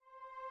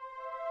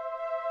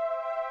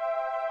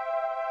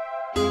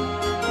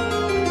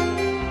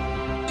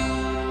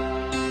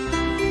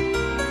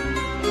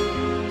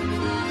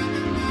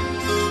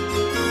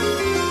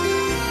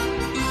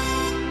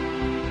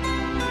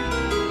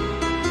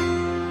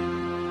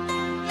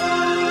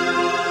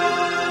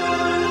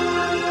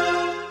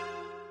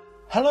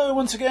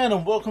once again,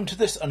 and welcome to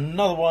this,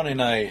 another one in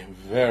a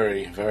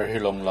very, very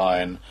long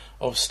line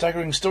of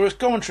Staggering Stories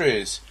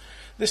commentaries.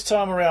 This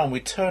time around, we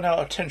turn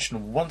our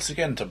attention once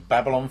again to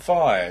Babylon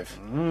 5.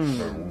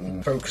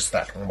 Focus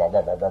that.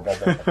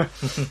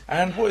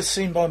 And what is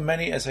seen by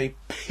many as a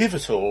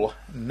pivotal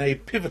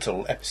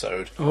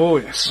episode. Oh,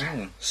 yes.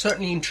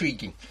 Certainly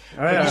intriguing.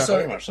 Oh, yeah.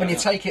 Very much so, when you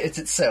yeah. take it as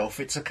itself,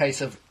 it's a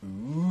case of...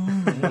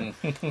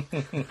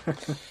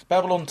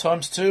 Babylon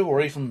times 2,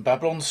 or even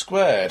Babylon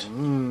squared.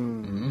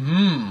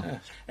 Yeah.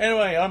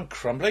 Anyway, I'm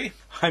Crumbly.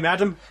 I'm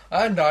Adam.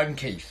 And I'm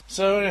Keith.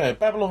 So, anyway,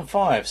 Babylon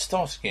 5,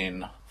 starting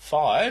in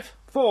 5,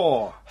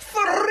 4,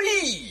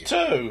 3!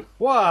 2,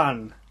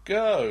 1.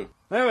 go.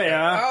 There we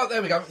are. Oh,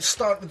 there we go.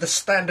 Start with the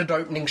standard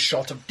opening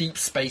shot of deep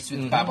space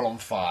with Babylon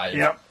 5.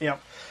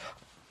 Yep.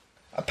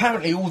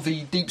 Apparently all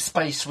the deep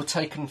space were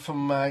taken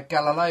from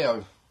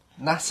Galileo.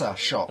 NASA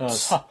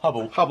shots.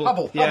 Hubble.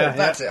 Hubble,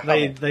 that's it,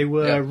 Hubble. They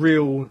were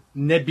real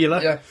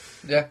nebula.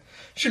 Yeah.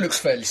 She looks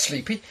fairly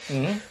sleepy.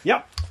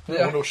 Yep. I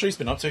wonder what she's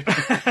been up to.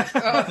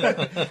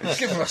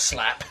 Give her a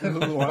slap. Wake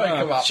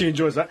her up. She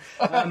enjoys that.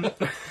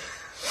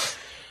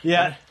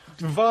 Yeah,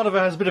 Varnava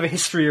has a bit of a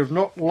history of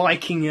not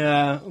liking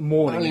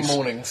mornings. Early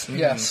mornings,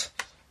 yes.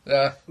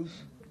 Yeah.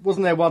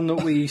 Wasn't there one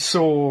that we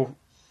saw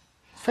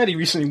fairly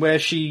recently where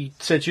she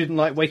said she didn't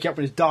like waking up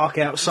when it's dark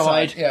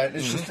outside? Yeah,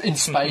 it's just in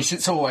space,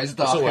 it's always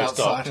dark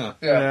outside. Dark,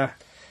 Yeah.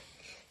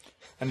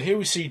 And here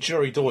we see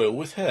Jerry Doyle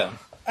with hair.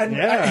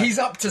 And he's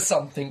up to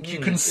something. You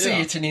can see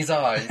it in his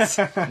eyes.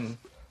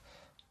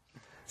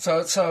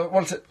 So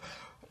what's it?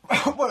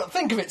 Well,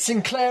 think of it,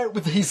 Sinclair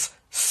with his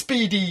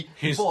speedy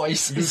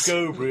voice.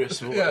 Lugubrious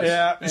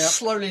voice. Is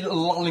slowly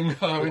lulling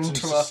her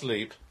into a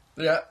sleep.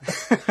 Yeah.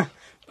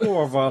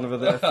 Poor Varnava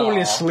there, falling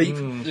asleep.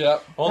 Yeah.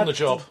 On the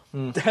job.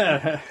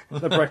 The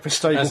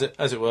breakfast table.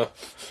 As it were.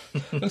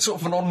 And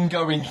sort of an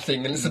ongoing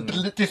thing. And it's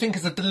do you think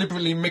it's a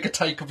deliberately mega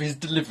take of his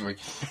delivery?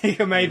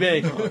 Yeah, maybe.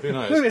 Who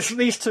knows? Look at this,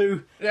 these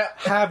two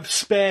have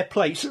spare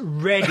plates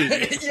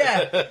ready.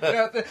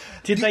 Yeah.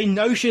 Did they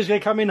know she was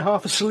going to come in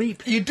half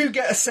asleep? You do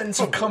get a sense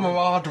of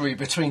camaraderie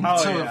between the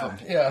two of them.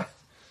 Yeah.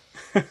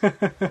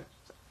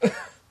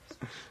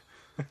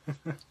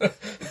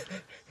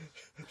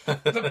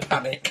 The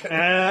panic.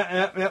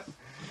 Yep.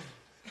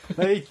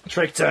 They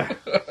tricked her.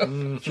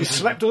 She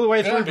slept all the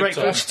way through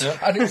breakfast. Yeah.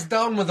 And it's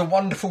done with a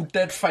wonderful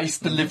dead-face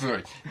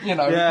delivery. You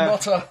know,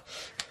 not a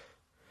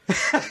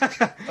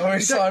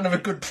sign of a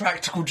good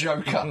practical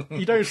joker.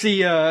 You don't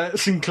see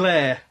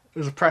Sinclair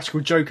as a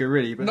practical joker,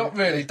 really. But Not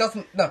really.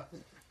 No.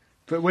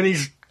 But when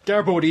he's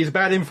Garibaldi, he's a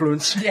bad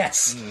influence.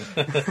 Yes.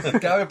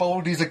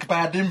 Garibaldi's a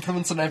bad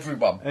influence on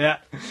everyone. Yeah.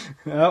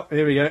 Oh,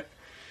 here we go.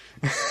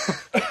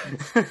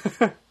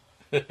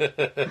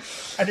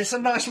 And it's a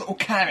nice little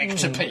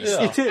character piece.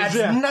 Yeah. It is, Adds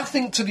yeah.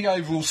 nothing to the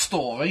overall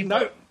story.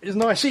 No, it's a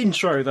nice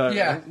intro, though.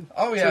 Yeah.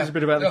 Oh, yeah. Says a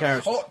bit about the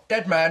character. Oh,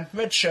 dead man,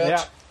 red shirt.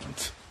 Yeah.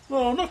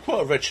 Well, not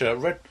quite a red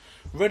shirt.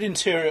 Red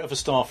interior of a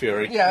Star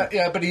Fury.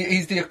 Yeah, but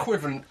he's the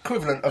equivalent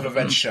of a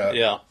red shirt.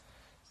 Yeah.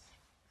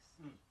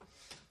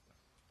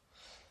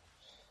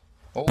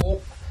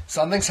 Oh,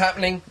 something's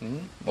happening.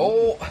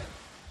 Oh,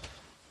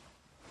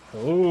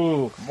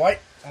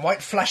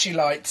 white flashy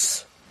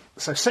lights.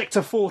 So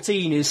Sector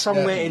 14 is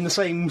somewhere in the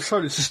same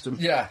solar system.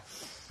 Yeah,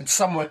 it's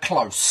somewhere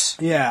close.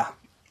 Yeah.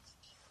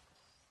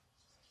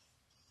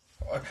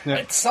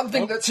 It's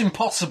something that's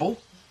impossible.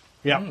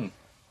 Yeah.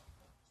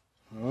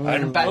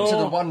 And back to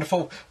the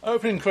wonderful...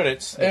 Opening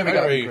credits. There we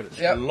go. Very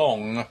Yep.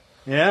 long.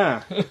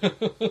 Yeah.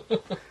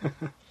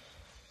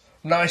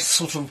 Nice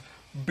sort of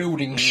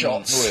building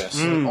shots Oh, yes.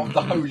 of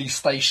the holy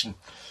station.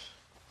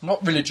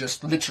 Not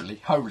religious,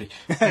 literally, holy.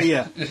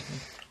 Yeah.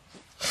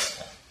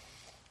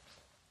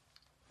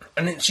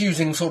 And it's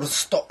using sort of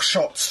stock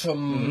shots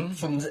from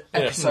the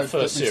episodes that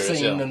we've first series,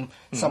 seen and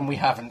some we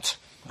haven't,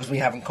 because we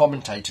haven't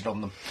commentated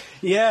on them.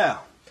 Yeah.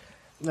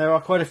 There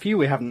are quite a few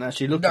we haven't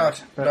actually looked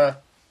at. But No.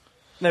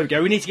 there we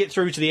go. We need to get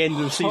through to the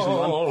end of season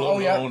one. Oh,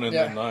 yeah, on in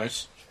yeah. the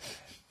nice.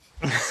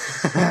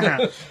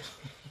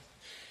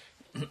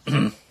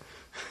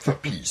 For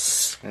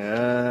peace.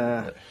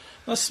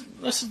 That's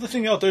the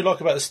thing I do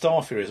like about the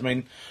Star Furies. I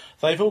mean,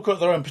 they've all got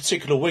their own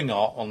particular wing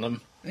art on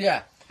them.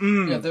 Yeah.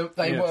 Yeah,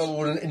 they Yes. were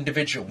all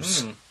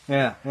individuals.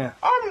 Yeah.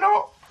 I'm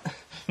not.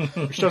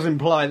 Which does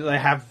imply that they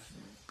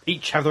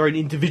each have their own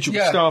individual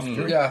staff.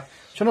 Yeah.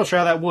 So I'm not sure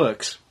how that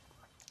works.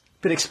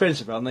 Bit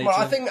expensive, aren't they? Well,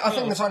 I think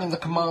it's only the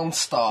command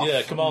staff.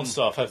 Yeah, command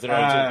staff have their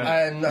own.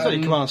 And it's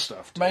only command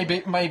staff.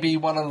 maybe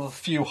one of the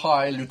few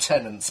high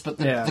lieutenants, but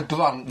the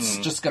grunts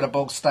just get a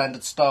bog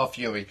standard Star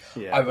Fury.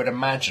 Yeah. I would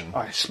imagine.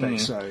 I expect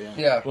so. Yeah.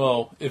 Yeah.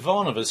 Well,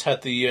 Ivanova's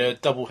had the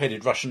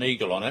double-headed Russian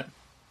eagle on it.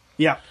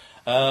 Yeah.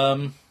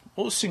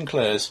 What was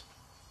Sinclair's?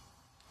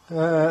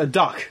 A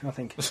duck, I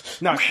think.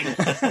 No.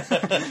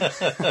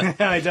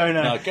 I don't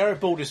know. No,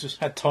 Garibaldi's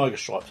had tiger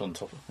stripes on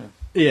top.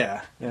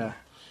 Yeah. Yeah,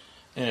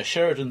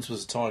 Sheridan's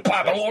was a tiger.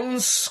 Babylon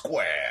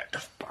Squared.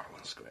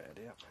 Babylon Squared,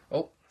 yeah.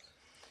 Oh,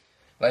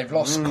 they've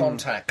lost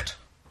contact.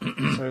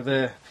 So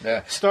they're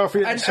Yeah.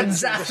 Starfleet And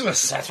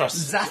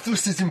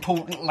Zathras is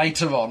important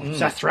later on.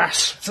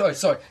 Zathras.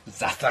 Sorry.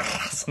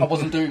 Zathras. I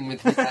wasn't doing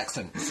with his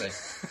accent, you see.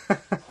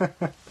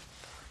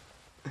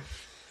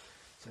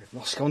 They've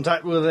lost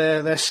contact with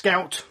their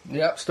scout.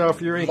 Yep. Star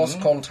Fury. Lost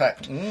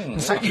contact. So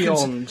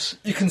Tachyons.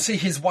 you can see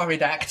his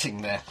worried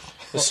acting there.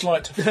 The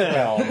slight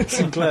frown.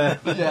 Sinclair.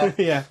 Yeah.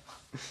 Yeah.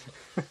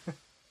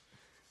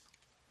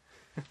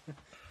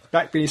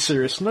 Back being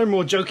serious. No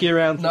more joking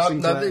around. For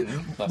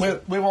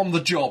Sinclair. We're on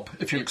the job,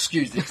 if you'll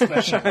excuse the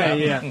expression.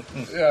 Yeah.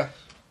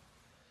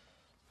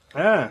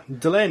 Yeah.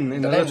 Delenn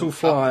in the little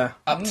flyer.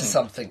 Up to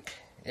something.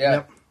 Yeah.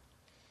 Yep.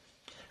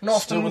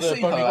 Not Still often we with her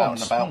see her bony out and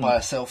bombs. about by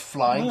herself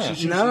flying. Yeah.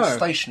 She's usually No.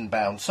 station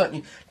bound,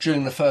 certainly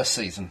during the first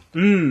season.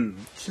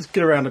 Just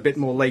get around a bit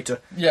more later.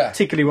 Yeah.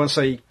 Particularly once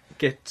they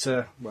get,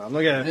 I'm not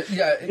going to...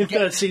 Yeah, in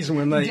third season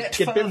when they get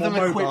a bit more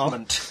further mobile.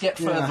 equipment. Get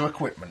further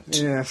equipment.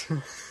 Yes.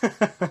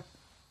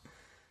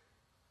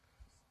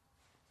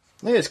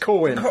 Here's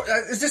Corwin.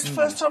 Is this the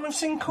first time we've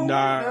seen Corwin? No,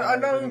 I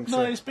know. I don't think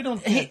so. No, he's been on.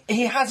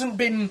 He hasn't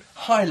been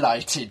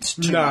highlighted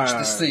too much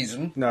this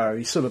season. No,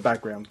 he's sort of a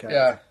background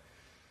character.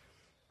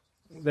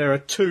 Yeah, There are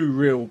two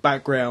real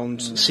background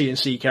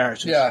CNC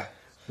characters. yeah.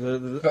 But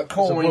But there's a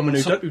Corwin woman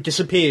sort- who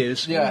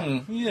disappears. Yeah.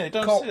 Yeah, he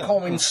does.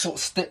 Corwin sort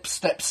of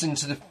steps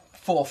into the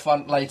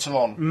forefront later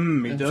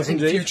on. he does in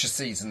indeed. future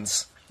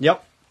seasons.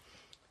 Yep.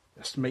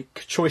 Just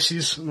make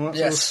choices and all that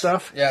sort of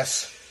stuff.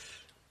 Yes.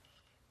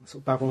 That's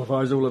what Babylon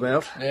 5 is all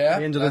about. Yeah, At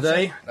the end of the that's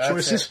day, it, that's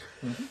choices.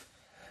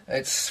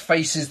 It's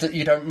faces that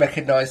you don't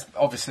recognise,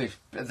 obviously,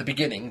 at the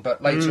beginning,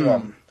 but later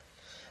on.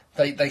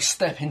 They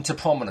step into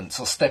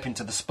prominence or step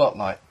into the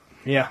spotlight.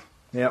 Yeah.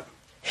 Yep.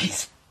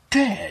 He's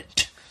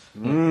dead.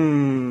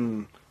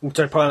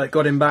 Autopilot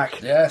got him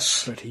back.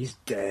 Yes. But he's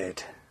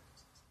dead.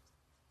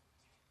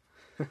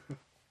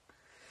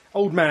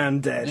 Old man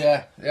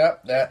dead.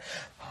 Yeah.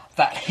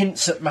 That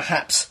hints at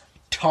perhaps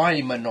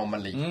time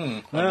anomaly.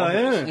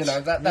 Yes. You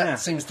know, that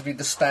seems to be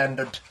the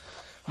standard.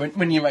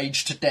 When you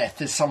age to death,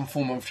 there's some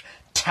form of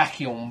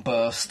tachyon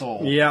burst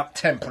or Yep.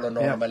 temporal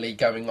anomaly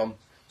going on.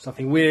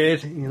 Something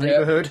weird in your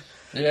neighbourhood.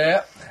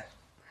 Yeah.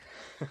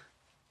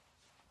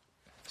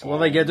 So what are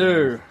they going to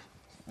do?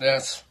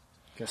 Yes.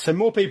 Send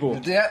more people.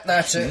 Yeah,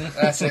 that's it.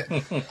 That's it.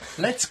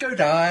 Let's go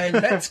die.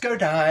 Let's go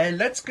die.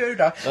 Let's go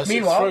die. That's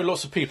it, throw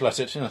lots of people at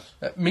it, you know.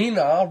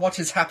 Meanwhile, what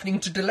is happening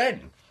to Delenn?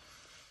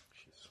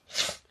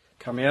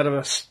 Coming out of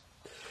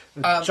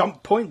a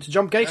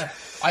jump gate.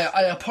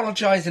 I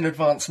apologise in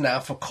advance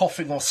now for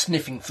coughing or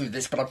sniffing through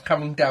this, but I'm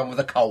coming down with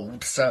a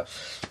cold, so...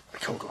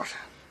 Oh, God.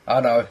 I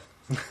know.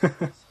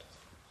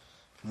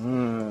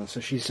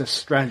 So she's just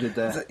stranded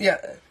there. Yeah.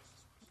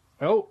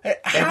 Oh,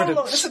 How long?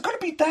 evidence. This has got to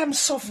be damn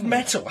soft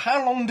metal.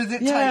 How long did it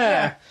take?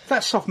 Yeah,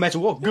 that's soft metal.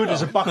 What good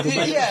is a buckle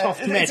made of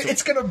soft metal?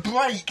 It's going to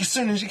break as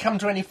soon as you come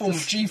to any form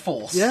of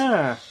G-force.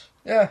 Yeah.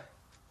 Yeah.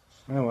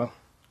 Oh, well.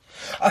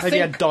 I Maybe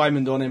he had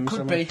diamond on him.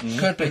 Could be.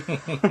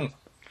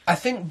 I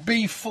think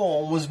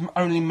B4 was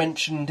only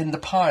mentioned in the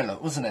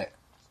pilot, wasn't it?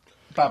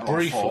 Babylon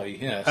Briefly, 4.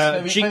 yes.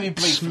 Very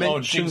Jinx briefly.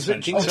 mentions it.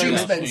 Jinx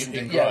Jinx mentioned mentioned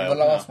in it. Yeah, the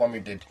Grail, last one we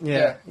did.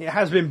 Yeah. It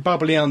has been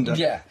bubbly under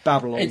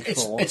Babylon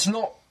 4. It's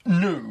not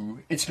new.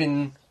 It's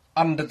been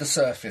under the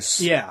surface.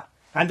 Yeah.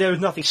 And there was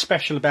nothing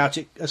special about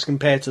it as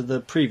compared to the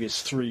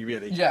previous three,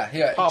 really. Yeah.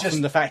 Apart just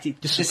from the fact it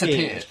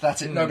disappeared.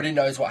 That's it. Nobody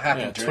knows what Yeah,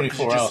 happened to it.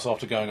 24 hours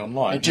after going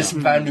online. It just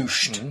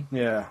vanished.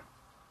 Yeah.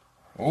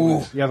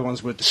 Ooh. The other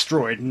ones were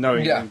destroyed,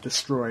 knowingly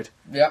destroyed.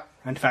 Yeah.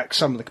 In fact,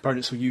 some of the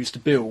components were used to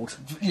build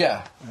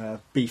Yeah.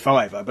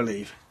 B5, I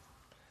believe.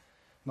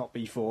 Not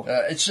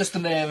B4. It's just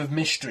an air of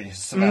mystery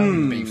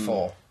surrounding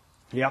B4.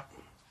 Yep.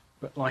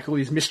 But like all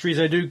these mysteries,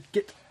 they do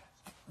get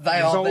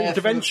They are resolved there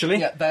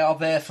eventually. they are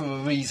there for a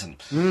reason.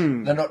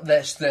 They're not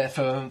just there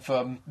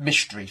for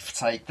mystery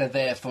sake. They're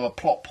there for a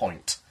plot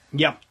point.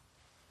 Yep.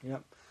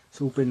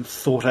 It's all been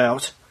thought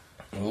out.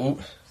 Ooh.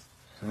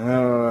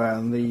 Oh,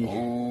 and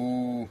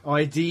the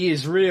ID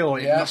is real.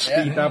 It must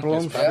be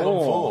Babylon 4. Babylon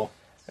 4.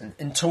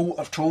 And to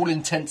all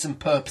intents and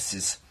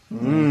purposes.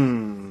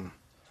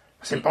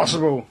 It's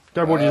impossible.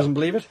 Nobody doesn't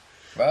believe it.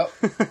 Well,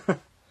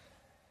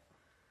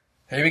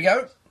 here we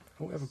go.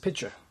 Oh, we have a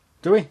picture.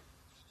 Do we?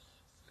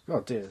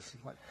 Oh dear, it's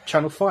like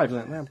Channel 5,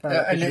 isn't it?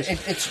 And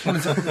it's one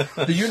of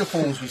the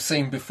uniforms we've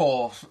seen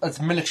before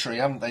as military,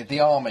 haven't they?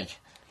 The army.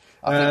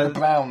 I think the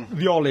brown.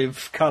 The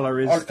olive colour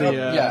is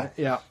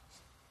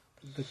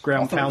the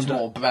ground I thought it was pounder.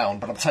 more brown,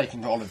 but I'm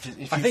taking olive. If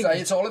you think- say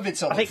it's olive,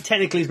 it's olive. I think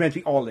technically it's meant to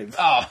be olive.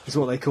 Ah. Is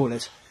what they call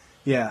it.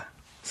 Yeah.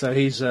 So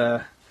he's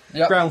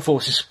Yep. ground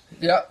forces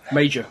Yeah.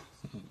 major.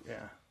 Yeah.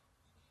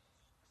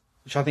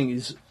 Which I think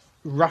is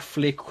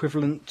roughly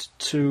equivalent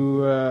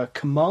to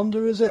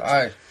commander, is it?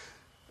 Aye.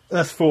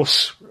 Earth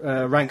Force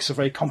ranks are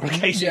very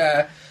complicated.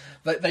 Yeah.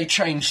 They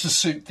changed to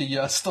suit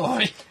the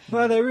story.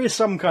 Well, there is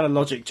some kind of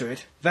logic to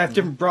it. They have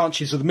different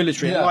branches of the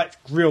military, Yeah. like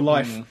real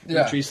life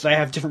Yeah. militaries. They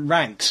have different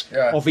ranks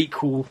Yeah. of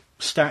equal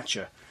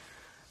stature.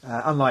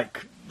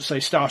 Unlike, say,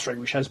 Star Trek,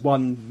 which has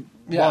one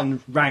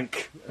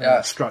rank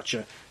Yeah.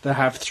 structure, they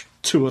have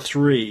two or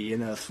three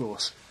in Earth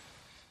Force.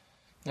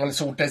 And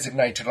it's all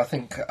designated. I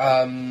think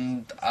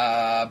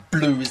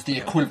blue is the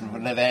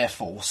equivalent of Air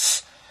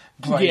Force,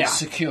 grey Yeah. is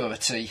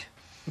security,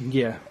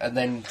 Yeah. and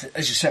then,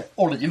 as you said,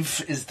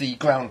 olive is the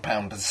ground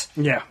pounders,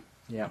 Yeah.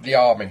 Yeah. the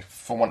army,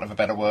 for want of a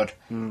better word.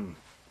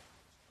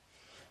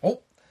 Oh,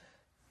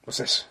 What's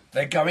this?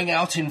 they're going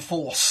out in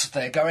force.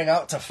 They're going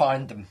out to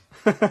find them.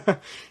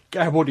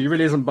 Garibaldi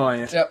really isn't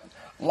buying it. Yep.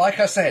 Like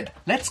I said,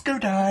 let's go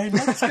die,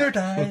 let's go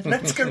die,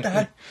 let's go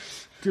die.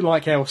 Do you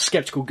like how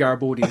sceptical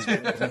Garibaldi is?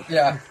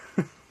 Yeah.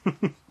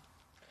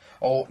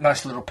 Oh,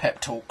 nice little pep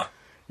talk.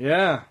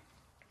 Yeah.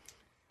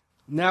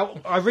 Now,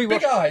 I rewatched...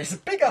 Big eyes,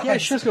 big eyes. Yeah,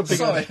 she's got big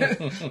Sorry. eyes.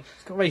 She's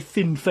got a very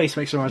thin face,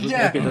 makes her eyes look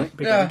Yeah,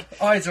 big.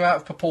 eyes are out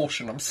of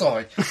proportion. I'm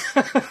sorry.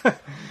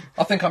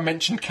 I think I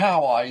mentioned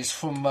cow eyes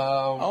from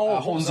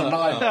Horns of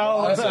Nile.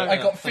 I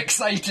got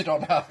fixated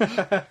on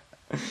her.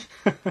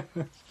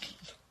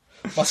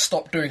 Must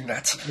stop doing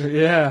that.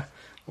 Yeah.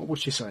 What would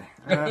she say?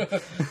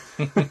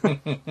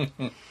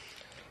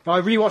 I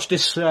rewatched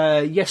this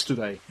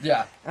yesterday,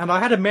 Yeah. and I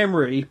had a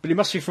memory, but it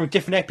must be from a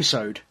different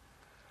episode,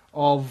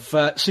 of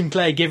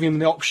Sinclair giving him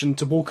the option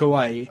to walk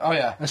away, Oh,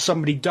 yeah. as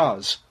somebody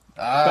does,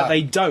 but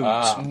they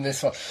don't. In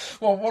this one.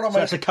 Well, what am So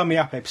I... that's a coming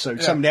up episode.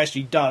 Yeah. Somebody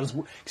actually does,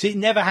 because it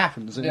never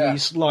happens in Yeah.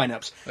 these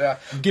lineups. Yeah.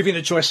 Giving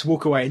the choice to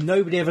walk away, and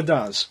nobody ever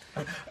does.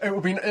 It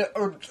would be...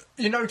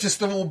 you notice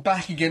they're all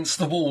back against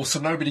the wall, so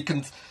nobody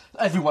can...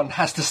 Everyone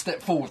has to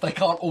step forward. They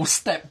can't all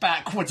step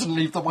backwards and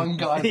leave the one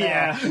guy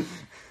there.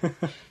 Yeah.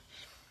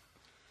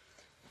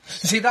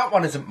 See, that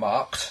one isn't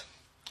marked.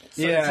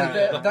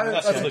 Yeah.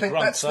 That's what the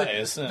grunt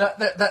say, isn't it?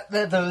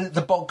 They're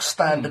the bog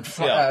standard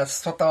yeah.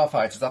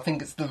 starfighters. I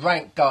think it's the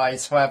rank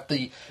guys who have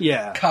the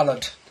Yeah.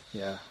 coloured,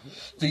 Yeah.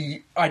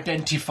 the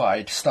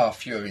identified Star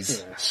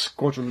Furies. Yeah.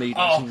 Squadron leaders.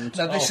 Oh, and,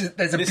 now there's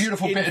a this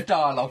beautiful bit of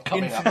dialogue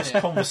coming up Infamous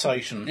here.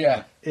 conversation.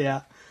 Yeah,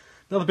 yeah.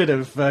 Another bit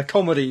of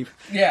comedy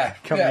yeah,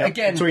 coming yeah. up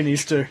Again, between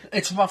these two.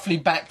 it's roughly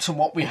back to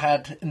what we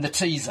had in the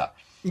teaser.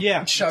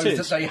 Yeah, It shows it that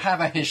is. they have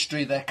a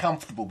history, they're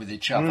comfortable with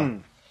each other.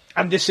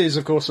 And this is,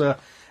 of course, a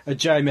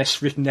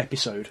JMS written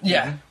episode.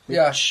 Yeah,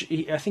 yeah. Which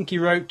I think he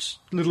wrote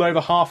a little over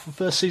half of the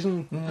first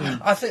season.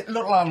 I think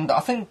little under. I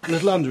think A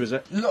little under, is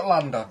it? little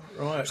under.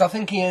 Right. So I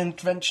think he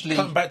eventually.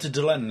 Cutting back to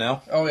Delenn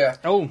now. Oh yeah,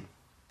 Oh,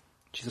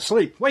 she's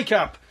asleep. Wake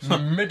up!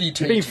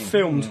 meditating. Being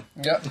filmed.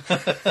 Yeah.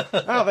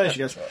 Oh, there she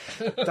goes.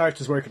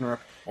 Director's waking her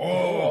up.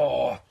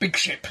 Oh, big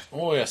ship.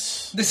 Oh,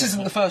 yes. This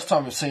isn't the first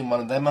time we've seen one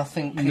of them. I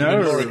think.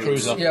 No. Glory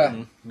Cruiser. Yeah.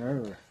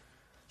 No.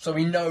 So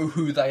we know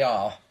who they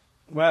are.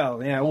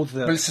 Well, yeah, all But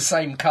the... it's the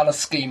same colour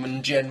scheme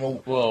and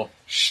general. Well,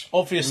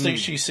 obviously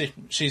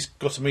she's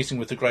got a meeting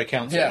with the Grey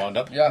Council Yeah. lined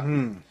up. Yeah.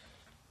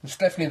 It's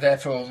definitely there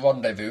for a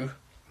rendezvous.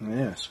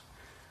 Yes.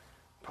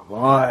 But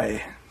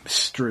why?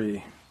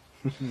 Mystery.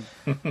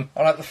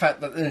 I like the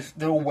fact that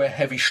they all wear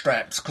heavy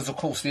straps because, of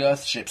course, the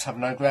Earth ships have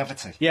no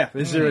gravity. Yeah,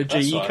 there's zero G.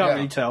 that's You right, can't yeah.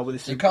 really tell, but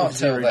this You is can't tell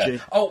zero there.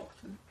 G. Oh,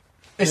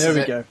 this There is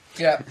we it. go.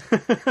 Yeah.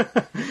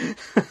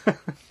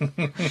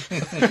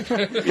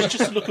 It's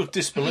just a look of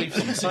disbelief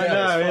on the I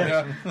know, face.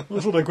 yeah.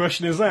 What sort of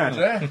question is that?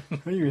 Yeah.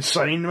 Are you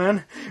insane,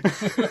 man?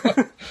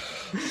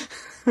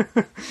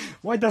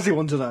 Why does he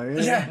want to know?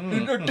 Yeah.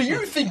 Do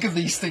you think of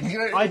these things? You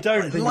know, I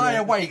don't think lie of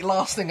them. awake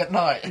last thing at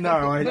night. No,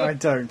 I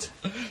don't.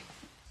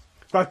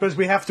 But I suppose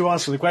we have to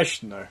answer the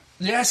question, though.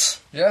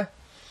 Yes. Yeah.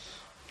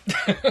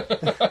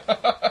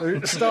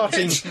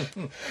 Starting...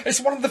 It's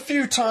one of the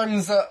few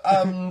times that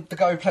the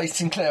guy who plays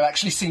Sinclair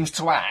actually seems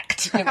to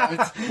act. You know,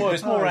 it's, Well,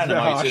 it's more Oh, it's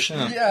animated. harsh.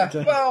 Yeah.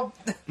 yeah. Well.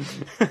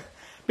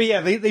 But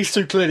yeah, these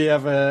two clearly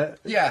have a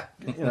Yeah.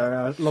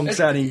 a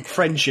long-standing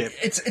friendship.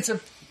 It's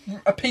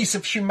a piece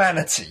of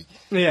humanity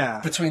Yeah,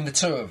 between the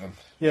two of them.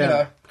 yeah. You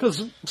know?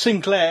 Because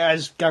Sinclair,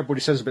 as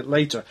Garibaldi says a bit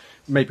later,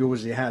 maybe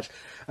always he had,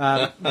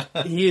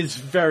 he is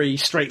very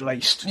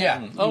straight-laced.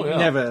 Yeah. Oh, yeah.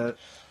 Never.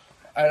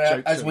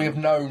 And, as Jokes we have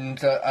known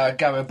that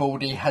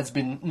Garibaldi has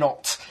been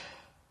not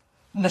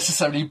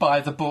necessarily by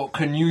the book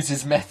and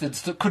uses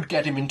methods that could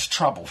get him into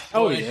trouble.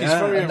 Oh, Well,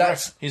 yeah.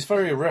 he's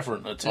very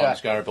irreverent at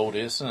times, Garibaldi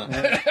is. Isn't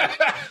it?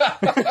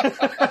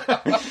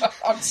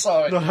 I'm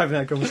sorry. Not having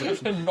that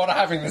conversation. Not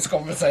having this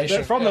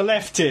conversation. From the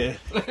left here,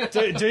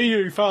 do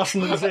you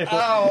fasten the zip?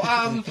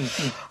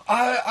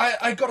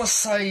 I gotta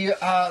say,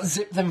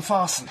 zip then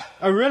fasten.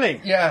 Oh, really?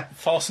 Yeah,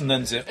 Fasten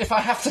then zip. if I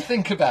have to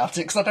think about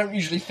it, because I don't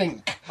usually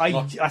think. I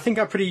think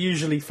I pretty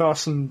usually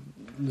fasten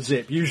the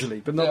zip, usually,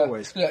 but not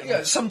always.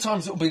 Yeah,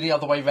 sometimes it'll be the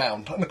other way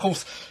round. And of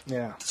course,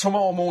 Yeah.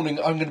 tomorrow morning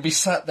I'm going to be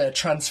sat there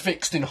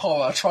transfixed in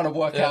horror trying to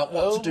work out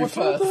what to do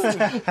first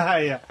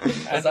Yeah.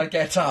 as I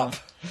get up.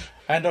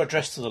 And I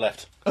dress to the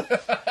left.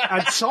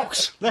 And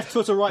socks, left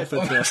foot or right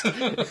foot first?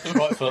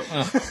 Right foot.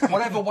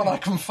 Whatever one I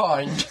can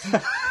find.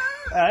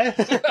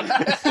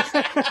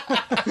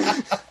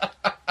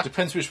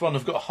 Depends which one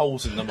have got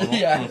holes in them or not.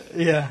 Yeah.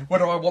 Yeah.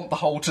 Whether I want the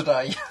whole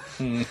today.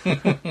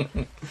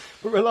 But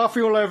we're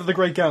laughing all over the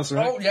Great Council,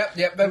 right? Oh, yep.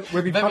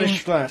 We'll be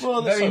punished for that.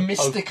 Well, they're Very so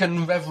mystic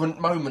and reverent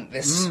moment,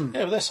 this. Yeah,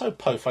 but they're so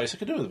po-faced, I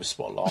could do with a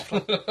spot of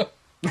laughter.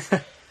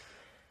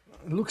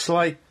 It looks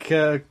like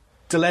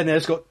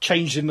Delena's got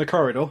changed in the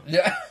corridor.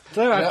 Yeah.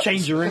 They don't have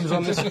changing rooms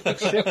on this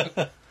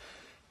ship.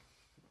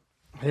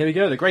 Here we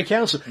go, the Grey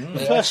Council.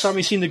 The first time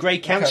we've seen the Grey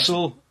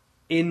Council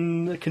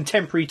in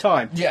contemporary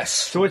time.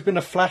 Yes. It's always been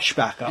a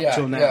flashback up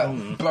till now.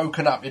 Yeah.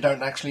 Broken up. You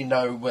don't actually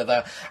know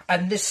whether.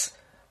 And this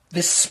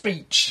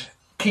speech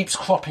keeps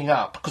cropping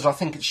up because I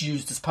think it's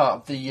used as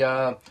part of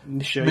the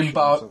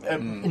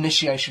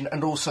initiation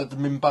and also the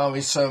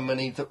Minbari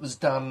ceremony that was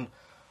done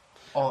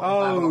on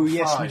Babylon 5.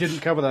 Yes, we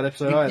didn't cover that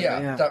episode either.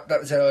 Yeah. That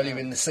was earlier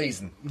in the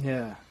season.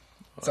 Yeah.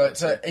 So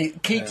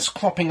it keeps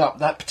cropping up,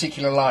 that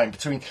particular line,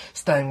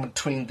 staying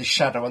between the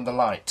shadow and the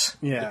light.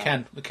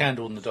 Yeah. The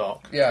candle in the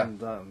dark. Yeah.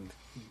 And,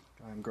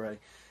 I'm grey.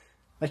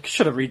 They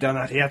should have redone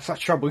that. He had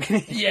such trouble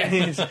getting Yeah.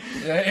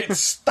 It's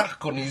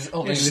stuck on his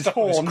horn. His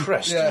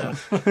crest. Yeah.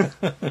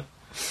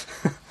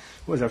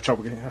 Always have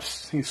trouble getting it. I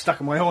think it's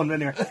stuck on my horn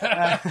anyway.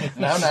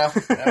 Now.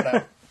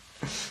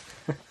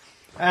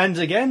 And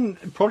again,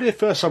 probably the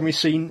first time we've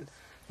seen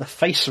the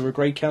face of a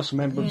Grey Council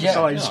member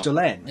besides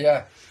Delenn.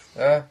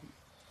 Yeah.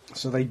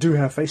 So they do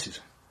have faces.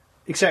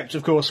 Except,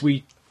 of course,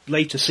 we've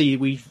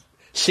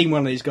seen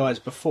one of these guys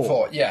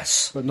before.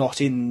 Yes. But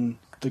not in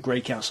the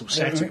Grey Council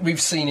setting. We've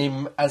seen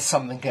him as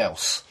something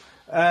else.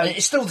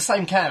 It's still the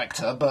same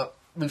character, but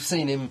we've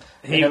seen him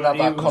in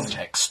another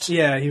context.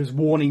 Yeah, he was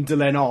warning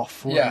Delenn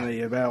off, wasn't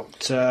he,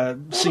 about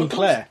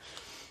Sinclair.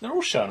 They're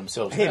all showing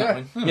themselves.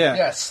 Yeah.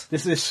 Yes.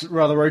 This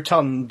rather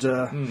rotund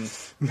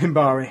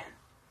Minbari.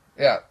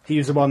 Yeah. He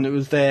was the one that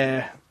was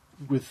there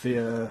with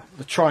the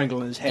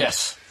triangle in his head.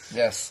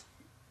 Yes.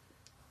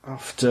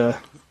 After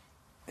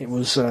it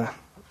was,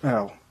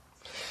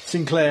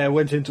 Sinclair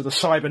went into the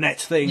cybernet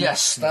thing.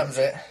 Yes, that was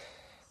it.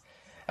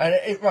 And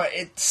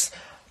it's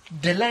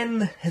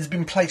Delenn has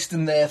been placed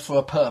in there for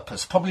a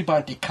purpose, probably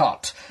by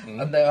Ducat,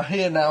 and they are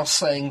here now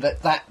saying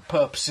that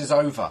purpose is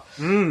over.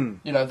 You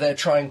know, they're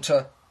trying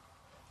to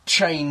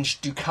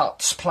change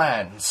Ducat's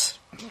plans.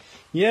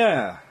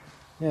 Yeah.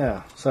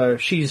 So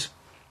it's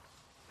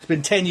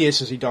been 10 years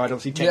since he died,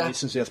 obviously 10 years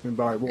since the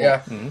Minbari War.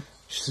 Yeah.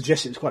 She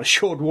suggests it was quite a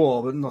short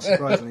war, but not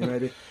surprisingly,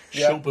 maybe.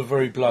 Short but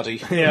very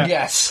bloody. Yeah.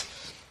 Yes.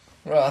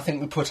 Well, I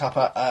think we put up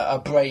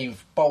a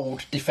brave,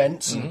 bold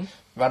defence and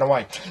ran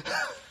away.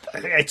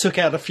 They took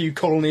out a few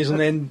colonies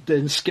and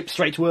then skipped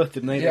straight to Earth,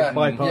 didn't they? Yeah. They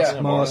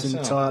bypassed Mars Yeah.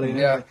 entirely.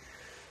 Yeah.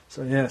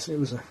 So, yes, it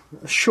was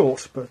a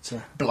short but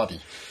Bloody.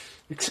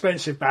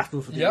 expensive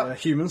battle for the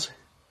humans.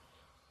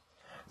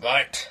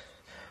 Right.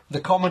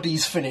 The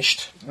comedy's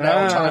finished.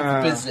 Now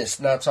time for business.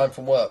 Now time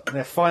for work.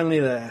 They're finally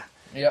there.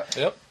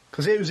 Yep.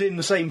 Because it was in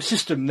the same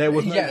system. There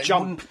was no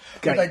jump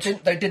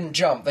gate. They didn't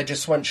jump. They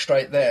just went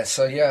straight there.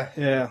 So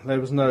Yeah, there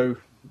was no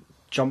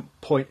jump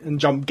point and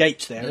jump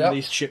gate there. Yep. And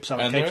these ships are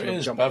And there it capable of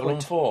is, jump Babylon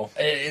point. 4.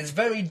 it's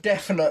very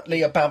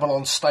definitely a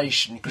Babylon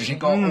station because you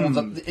got all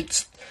the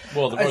The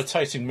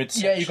rotating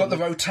midsection. yeah, you got the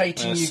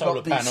rotating, you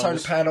got the solar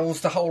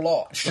panels, the whole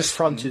lot. It's The just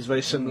front is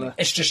very similar.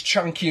 it's just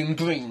chunky and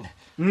green.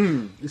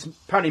 It's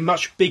apparently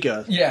much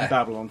bigger than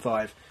Babylon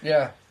 5.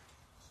 Yeah.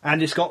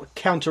 And it's got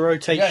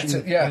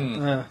counter-rotation.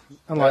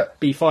 Unlike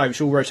B5, which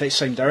all rotates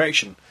the same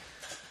direction.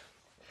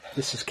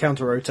 This is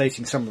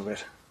counter-rotating some of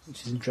it,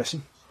 which is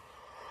interesting.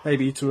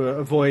 Maybe to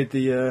avoid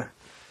the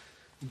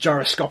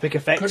gyroscopic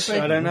effects. Could be.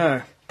 I don't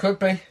know. Could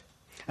be.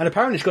 And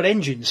apparently it's got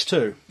engines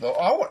too.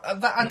 Oh,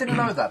 I didn't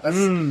know that.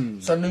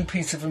 That's a new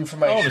piece of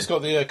information. Oh, and it's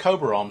got the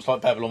Cobra arms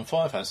like Babylon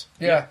 5 has.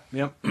 Yeah.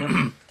 Yep.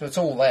 So it's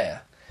all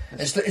there.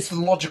 It's the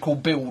logical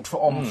build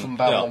from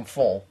Babylon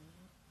 4.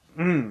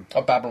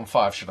 Or Babylon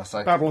 5, should I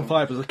say. Babylon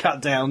 5 was a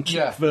cut-down,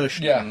 cheap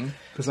version.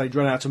 Because they'd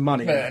run out of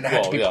money. And it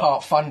had to be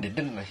part funded,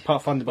 didn't they?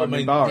 Part funded by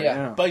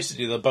Minbari,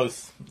 Basically, they're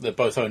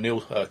both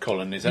O'Neill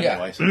colonies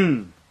anyway.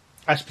 Yeah.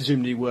 As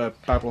presumably were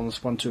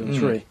Babylon's 1, 2 and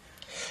 3.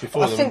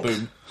 Before they went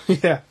boom.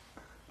 Yeah.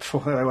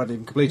 Before they weren't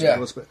even completed, of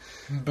course. But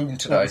Boom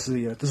today. that was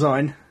the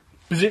design.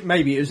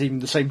 Maybe it was even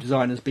the same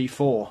design as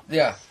B4.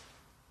 Yeah.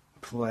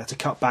 Before they had to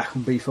cut back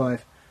on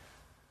B5.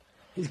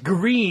 It's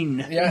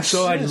green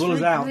inside as well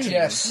as out.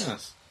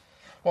 Yes.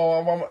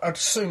 Well, I'd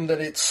assume that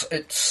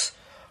it's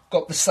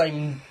got the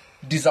same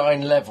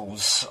design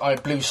levels.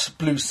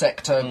 Blue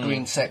sector,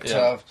 green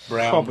sector,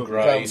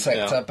 brown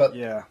sector. But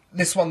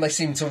this one they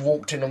seem to have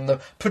walked in on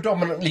the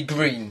predominantly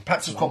green.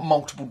 Perhaps it's got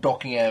multiple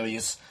docking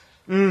areas.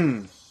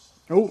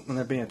 Oh, and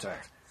they're being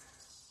attacked.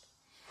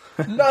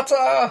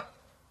 Nutter!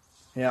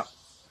 Yeah.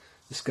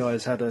 This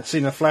guy's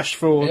seen a flash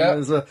forward and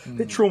is a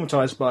bit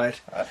traumatised by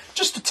it.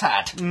 Just a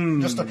tad.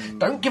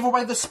 Don't give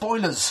away the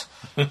spoilers.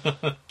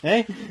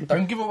 Eh?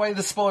 Don't give away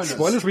the spoilers.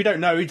 Spoilers? We don't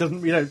know.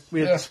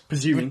 We're just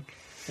presuming.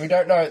 We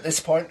don't know at this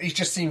point. He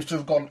just seems to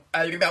have gone.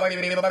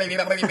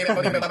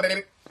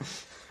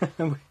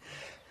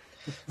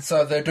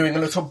 So they're doing a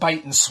little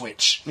bait and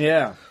switch.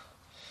 Yeah.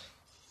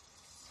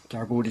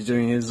 Garibaldi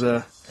doing his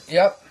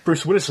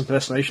Bruce Willis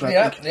impersonation,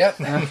 I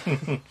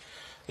think.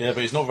 Yeah,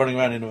 but he's not running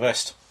around in a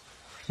vest.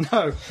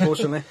 No,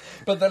 fortunately.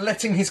 But they're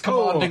letting his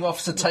commanding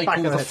officer take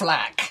all the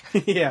flack.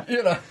 Yeah.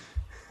 You know.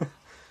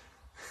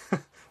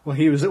 Well,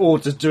 he was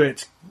ordered to do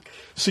it.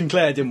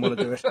 Sinclair didn't want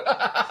to do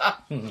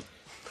it.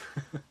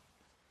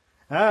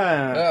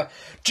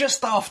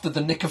 Just after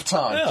the nick of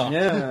time.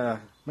 Yeah.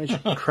 Major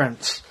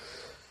Krantz.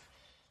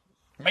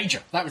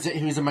 Major. That was it.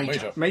 He was a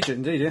major. Major,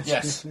 indeed, yes.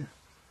 Yes.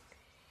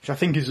 Which I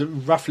think is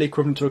roughly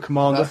equivalent to a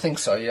commander. I think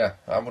so, yeah.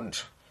 I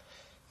wouldn't...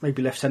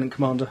 Maybe Lieutenant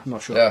Commander, I'm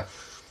not sure. Yeah.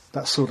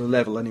 That sort of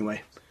level,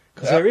 anyway.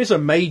 Because there is a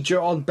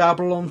Major on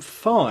Babylon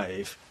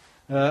 5.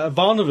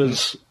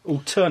 Varnava's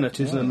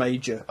alternate is a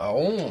Major.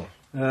 Oh.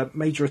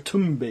 Major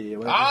Atumbi. Or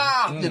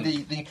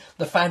whatever.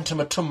 The Phantom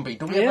Atumbi.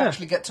 Do we ever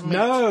actually get to meet?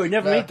 No, we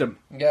never meet them.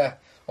 Yeah,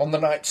 on the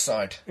night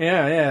side.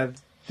 Yeah.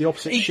 The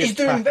opposite shift He's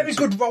doing patterns. very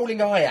good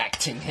rolling eye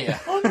acting here.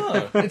 Oh,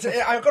 no.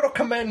 I've got to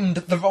commend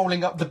the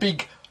rolling up the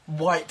big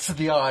whites of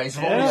the eyes,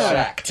 rolling eye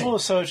acting. Oh,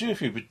 so would you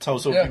if you'd been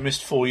told you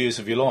missed 4 years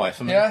of your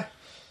life. I mean, Yeah.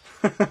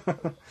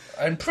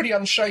 And pretty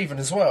unshaven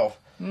as well.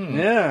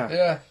 Yeah.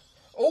 Yeah.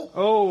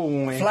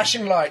 Oh.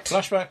 Flashing light.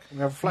 Flashback. We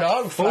have a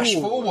flash Flash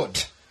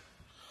forward.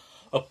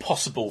 A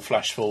possible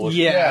flash forward.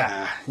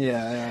 Yeah.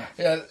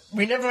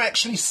 We never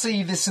actually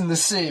see this in the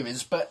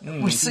series, but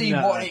we see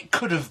what it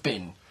could have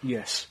been.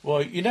 Yes.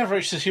 Well, you never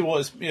actually see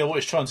what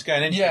it's trying to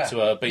gain entry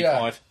to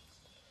B5.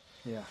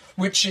 Yeah.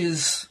 Which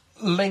is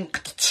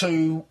linked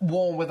to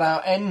War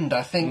Without End,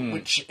 I think,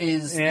 which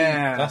is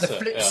the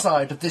flip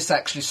side of this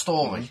actually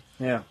story.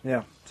 Yeah.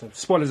 So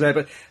spoilers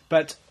there,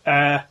 but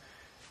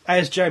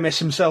as JMS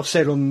himself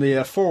said on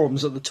the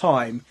forums at the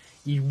time,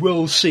 you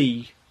will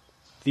see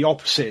the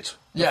opposite,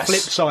 the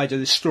flip side of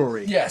this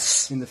story.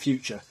 Yes. In the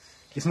future,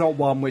 it's not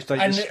one which they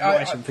just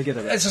write and forget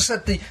about. As I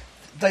said,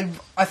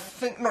 I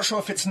think, not sure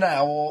if it's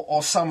now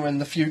or somewhere in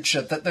the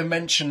future, that they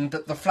mentioned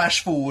that the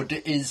flash forward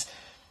is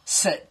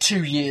set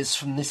 2 years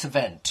from this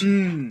event,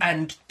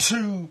 and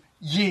 2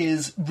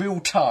 years real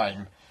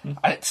time.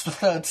 And it's the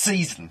third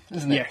season,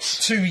 isn't it?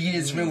 Yes. 2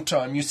 years real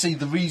time. You see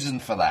the reason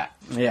for that.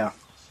 Yeah.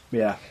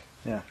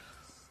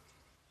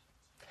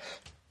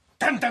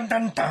 Dun dun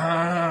dun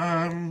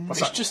dun.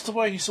 It's just the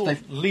way he sort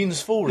of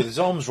leans forward with his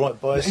arms right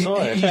by his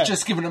side. He's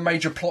just given a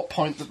major plot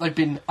point that they've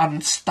been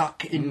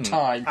unstuck in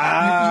time.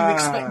 You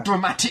expect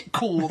dramatic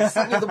calls.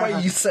 Only the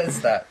way he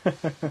says that.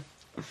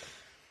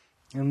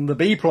 And the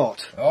B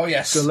plot. Oh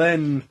yes.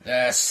 Delenn.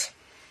 Yes.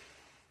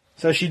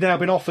 So she's now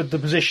been offered the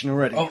position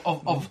already.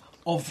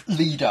 Of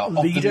leader of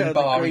the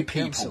Minbari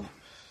people.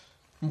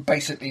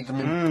 Basically, the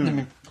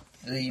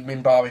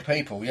Minbari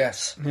people.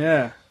 Yes.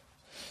 Yeah.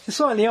 It's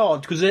slightly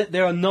odd because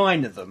there are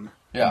 9 of them.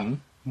 Yeah.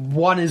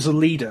 One is a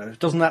leader.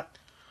 Doesn't that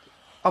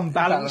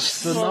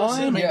unbalance the Well,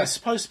 9? I mean, it's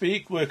supposed to be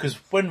equal because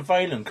when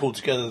Valen called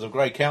together the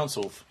Grey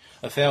Council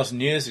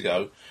 1,000 years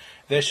ago,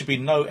 there should be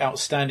no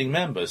outstanding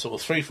members. Or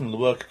 3 from the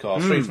worker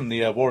caste, 3 from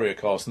the warrior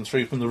caste, and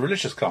 3 from the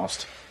religious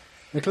caste.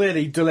 Now,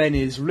 clearly, Delenn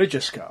is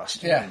religious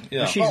caste. Yeah.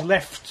 Yeah. She's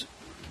left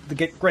the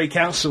Grey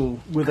Council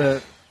with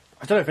a...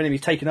 I don't know if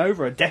anybody's taken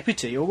over, a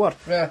deputy or what.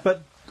 Yeah.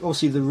 But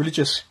obviously the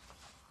religious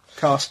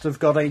caste have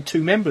got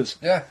 2 members.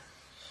 Yeah.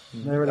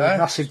 They're at a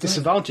massive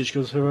disadvantage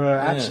because of her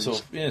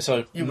absence.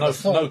 So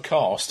no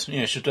caste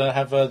should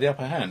have the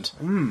upper hand.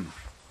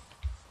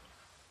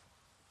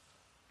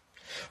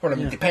 Well, I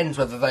mean, it depends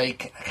whether they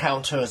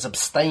count her as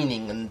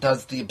abstaining, and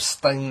does the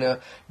abstainer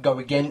go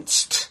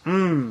against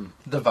the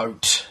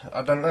vote?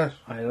 I don't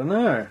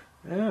know.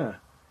 Yeah.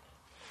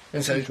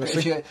 And so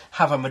if you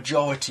have a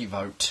majority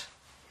vote...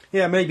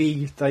 Yeah,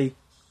 maybe they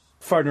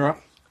phone her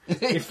up.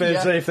 If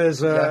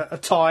there's a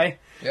tie,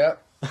 Yeah.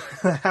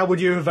 how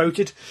would you have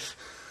voted?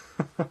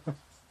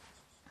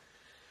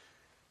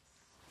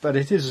 But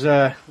it is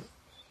very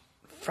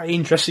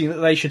interesting that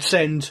they should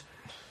send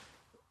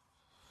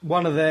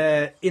one of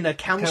their inner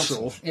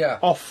council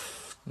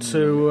off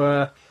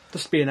to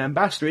just be an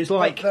ambassador. It's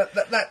like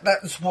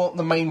that's what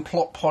the main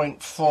plot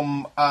point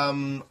from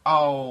the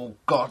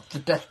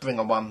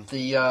Deathbringer one,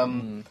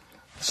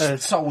 the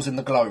Souls in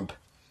the Globe.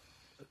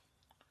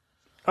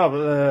 Oh,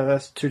 but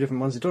that's 2 different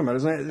ones you're talking about,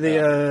 isn't it?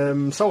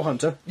 The Soul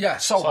Hunter. Yeah,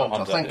 Soul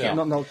Hunter, thank you.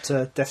 Not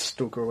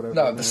Deathstalker or whatever.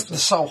 No, the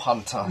Soul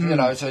Hunter. You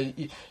know, so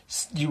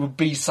you would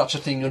be such a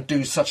thing, you'd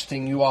do such a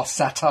thing, you are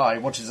Satai.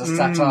 What is a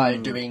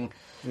Satai doing?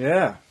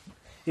 Yeah.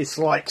 It's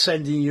like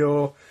sending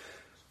your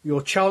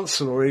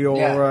Chancellor or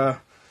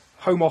your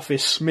Home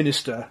Office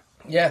Minister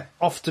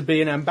off to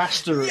be an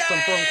ambassador of some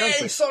foreign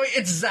country. Sorry,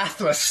 it's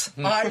Zathras.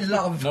 I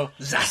love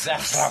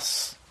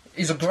Zathras.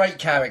 He's a great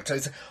character.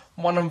 He's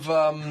one of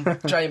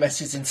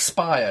JMS's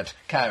inspired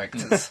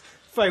characters.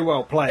 Very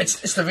well played.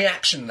 It's the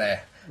reaction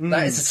there.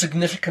 That is a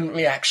significant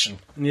reaction.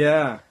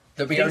 Yeah.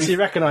 That we Thinks he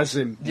recognises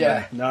him.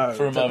 Yeah. No.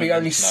 For a that moment, we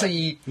only no.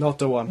 see... Not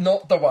the one.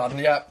 Not the one,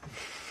 yeah.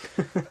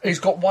 He's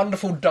got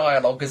wonderful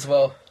dialogue as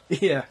well.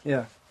 Yeah.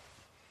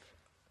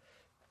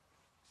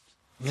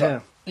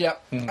 So, yeah.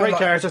 Great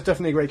character,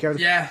 definitely a great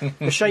character. Yeah.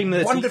 A shame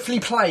that Wonderfully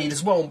played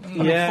as well.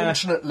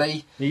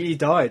 Unfortunately, he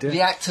died.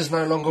 the actor's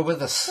no longer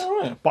with us.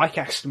 Bike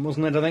accident,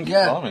 wasn't it, I think?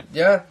 Yeah.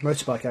 Yeah.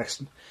 Motorbike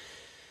accident.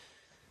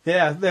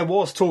 Yeah, there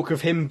was talk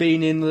of him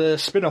being in the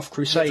spin-off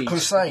Crusade.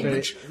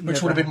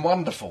 Which would have been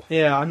wonderful.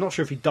 Yeah, I'm not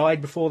sure if he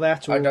died before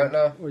that or, I don't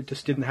know. Or it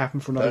just didn't happen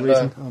for another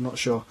reason. I'm not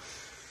sure.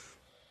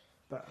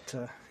 But,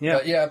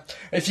 But yeah,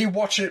 if you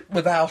watch it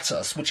without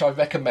us, which I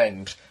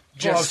recommend,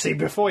 Well, obviously,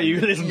 before you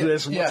listen to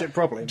this and watch it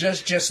properly.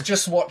 Just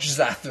watch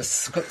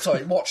Zathras.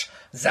 Sorry, watch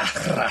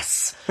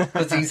Zathras.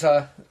 Because he's,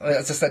 as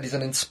I said, he's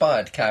an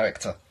inspired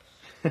character.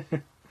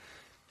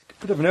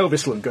 Bit of an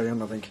Elvis look going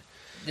on, I think.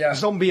 Yeah.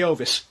 Zombie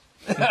Elvis.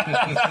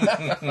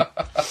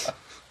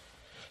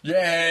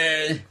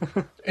 Yay!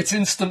 It's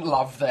instant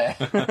love there.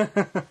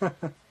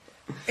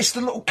 It's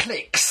the little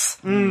clicks.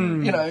 You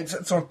know, it's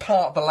sort of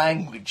part of the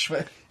language.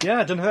 But Yeah,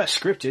 I don't know if that's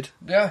scripted.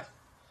 yeah.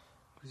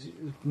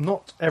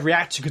 Not every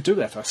actor could do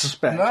that, I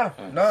suspect.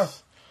 No.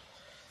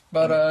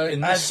 But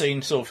in this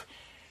scene, sort of,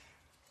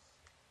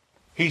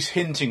 he's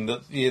hinting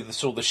that the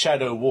sort of the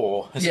Shadow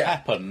War has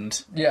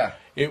happened. yeah.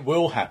 It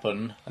will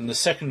happen, and the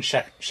second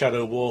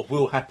Shadow War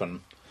will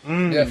happen.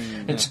 Yeah,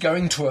 it's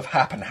going to have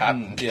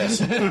happened.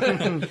 Yes,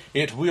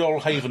 it will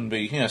haven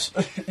be. Yes,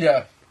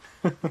 Yeah.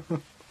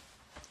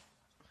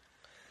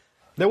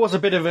 There was a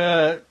bit of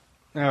a...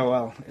 Oh,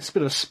 well, it's a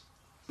bit of a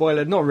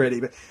spoiler, not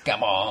really, but...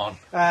 Come on.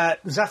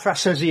 Zathras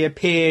says he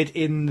appeared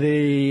in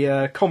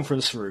the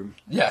conference room.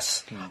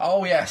 Yes.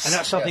 Oh, yes. And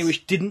that's something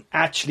which didn't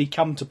actually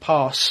come to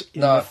pass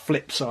in the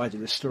flip side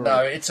of the story. No,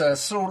 it's a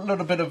sort of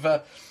little bit of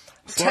a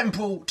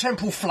temple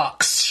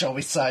flux, shall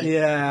we say.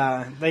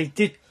 Yeah, they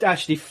did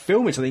actually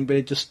film it, I think, but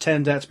it just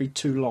turned out to be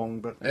too long.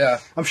 But Yeah.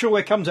 I'm sure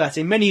we'll come to that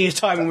in many years'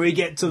 time when we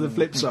get to the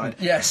flip side.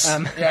 Yes,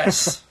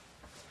 yes.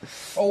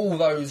 All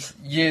those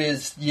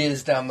years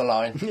down the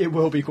line. It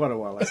will be quite a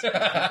while.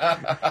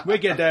 We'll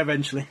get there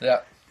eventually.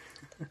 Yeah.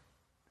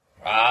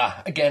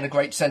 Again, a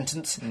great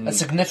sentence. A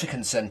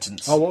significant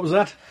sentence. Oh, what was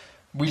that?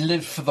 We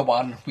live for the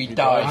one, we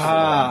die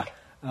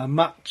for the one.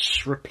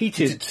 Much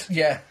repeated.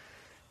 Yeah.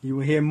 You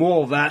will hear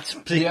more of that,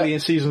 particularly in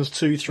seasons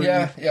 2, 3,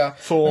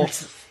 4.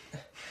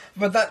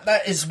 But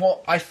that is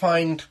what I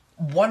find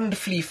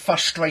wonderfully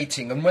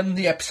frustrating, and when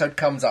the episode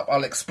comes up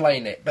I'll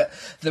explain it, but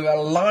there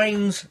are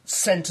lines,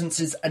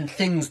 sentences and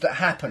things that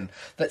happen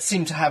that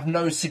seem to have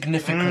no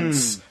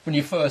significance when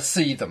you first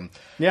see them.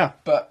 Yeah.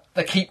 But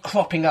they keep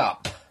cropping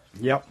up.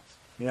 Yep.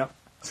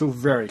 It's all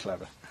very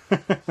clever.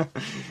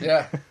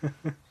 Yeah.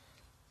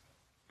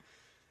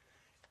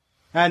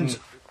 And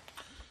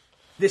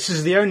this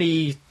is the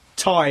only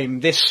time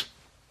this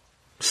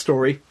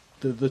story,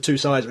 the two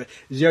sides of it,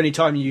 is the only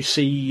time you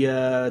see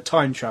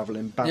time travel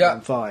in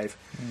Babylon 5.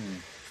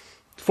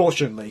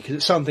 Fortunately, because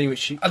it's something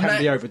which can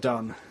be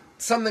overdone.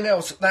 Something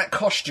else, that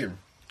costume.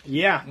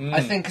 Yeah.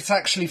 I think it's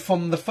actually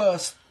from the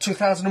first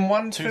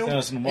 2001 film.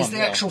 2001, It's the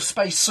actual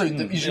space suit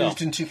that was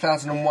used in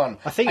 2001.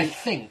 I think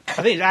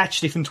it's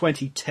actually from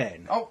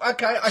 2010. Oh,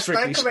 okay, I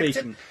stand corrected.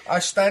 Speaking. I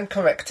stand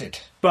corrected.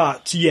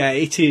 But, yeah,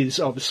 it is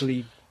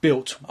obviously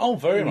built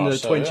very in much the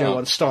so,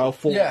 2001 style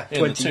for Yeah.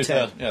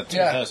 2010.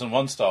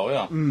 2001 style,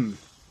 yeah.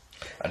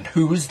 And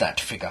who was that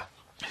figure?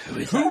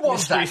 Who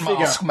was that mystery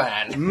mask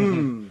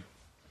man?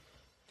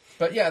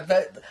 But yeah,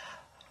 they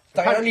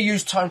only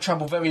use time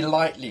travel very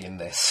lightly in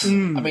this. I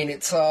mean,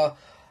 it's a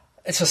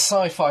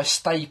sci-fi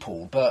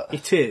staple, but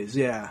It is,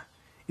 yeah.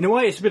 In a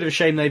way, it's a bit of a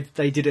shame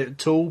they did it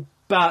at all,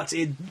 but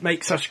it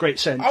makes such great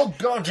sense. oh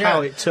god, yeah,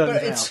 how it turned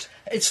but out.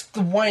 It's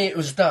the way it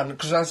was done,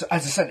 because as I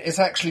said, it's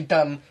actually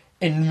done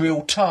in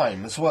real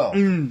time as well.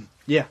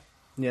 Yeah.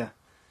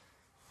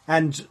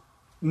 And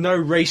none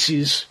of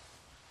the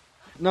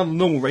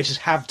normal races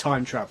have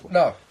time travel.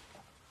 No,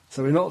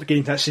 So we're not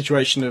getting to that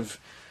situation of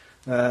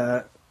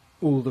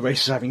all the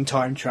races having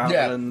time travel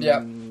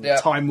and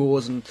time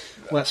wars and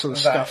all that sort of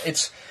stuff.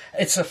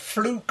 It's a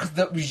fluke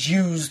that was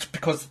used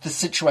because the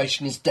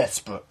situation is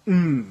desperate.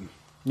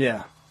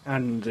 Yeah,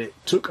 and it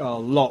took a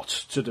lot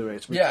to do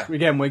it. Which, Yeah.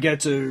 Again, we get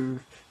to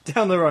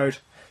down the road.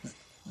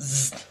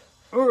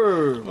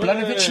 Oh,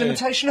 Blanovich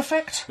limitation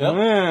effect? Yep.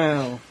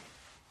 well.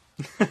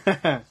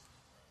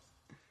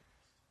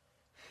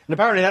 And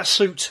apparently that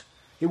suit,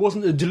 it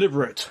wasn't a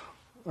deliberate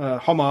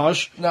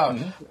homage.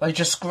 No, they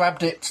just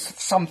grabbed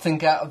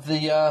something out of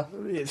the...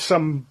 It's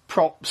some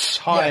props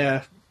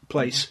hire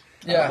place.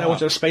 Yeah. They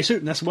wanted a spacesuit,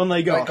 and that's the one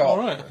they got. All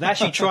right. They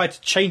actually tried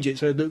to change it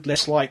so it looked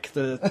less like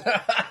the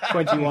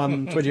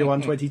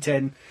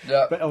 2010.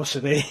 Yeah. But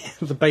obviously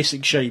the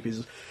basic shape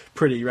is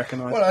pretty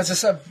recognisable. Well, as I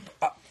said,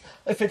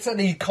 if it's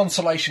any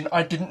consolation,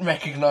 I didn't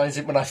recognise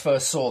it when I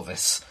first saw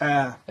this.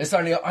 It's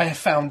only I have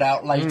found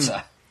out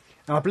later.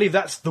 And I believe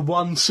that's the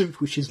one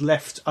suit which is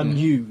left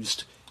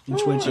unused in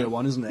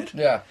 2001, isn't it?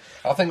 Yeah,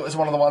 I think it was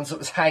one of the ones that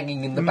was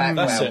hanging in the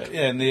background. That's it.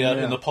 Yeah,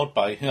 in the pod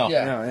bay. Yeah.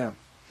 Yeah.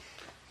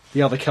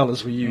 The other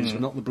colours were used,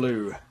 but not the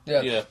blue.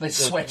 Yeah, they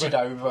sweated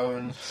over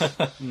and...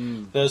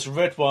 There's a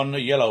red one, a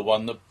yellow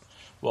one.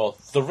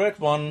 The red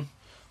one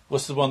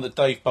was the one that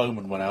Dave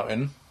Bowman went out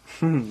in.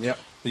 Yep.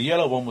 The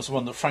yellow one was the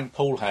one that Frank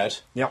Paul had.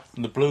 Yep.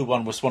 And the blue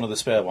one was one of the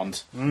spare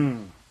ones.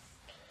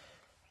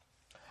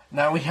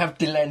 Now we have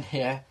Delenn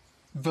here,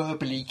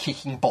 verbally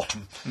kicking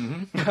bottom.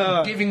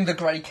 Giving the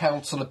Grey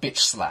Council a bitch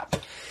slap.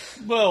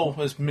 Well,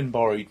 as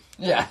Minbari.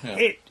 Yeah.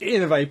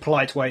 In a very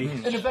polite way.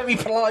 In a very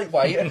polite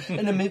way,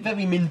 in a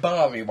very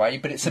Minbari way,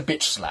 but it's a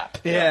bitch slap.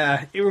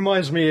 Yeah, it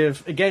reminds me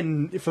of,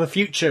 again, for the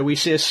future, we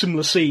see a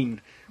similar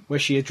scene where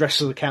she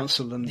addresses the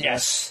council and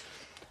Yes.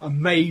 a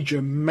major...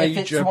 If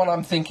it's the one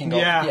I'm thinking of,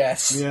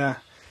 yes. Yeah.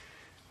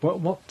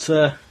 What?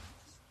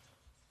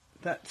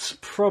 That's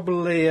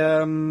probably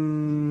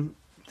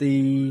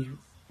the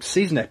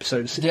season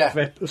episode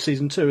of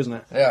season 2, isn't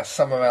it? Yeah,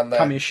 somewhere around there.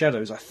 Coming of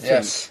Shadows, I think.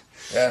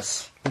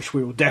 Yes. Which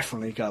we will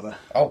definitely cover.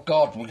 Oh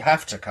God, we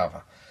have to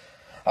cover.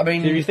 I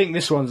mean, do you think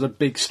this one's a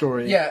big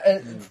story?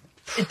 Yeah,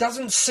 it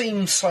doesn't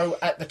seem so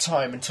at the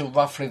time until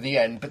roughly the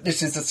end, but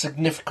this is a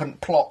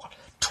significant plot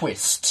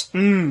twist.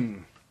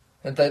 Mm.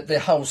 And the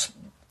whole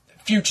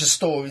future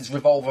stories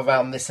revolve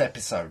around this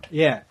episode.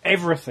 Yeah,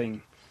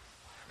 everything.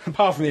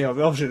 Apart from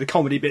obviously the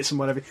comedy bits and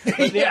whatever.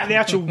 But the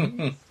actual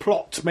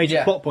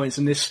major plot points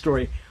in this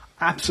story,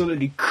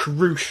 absolutely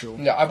crucial.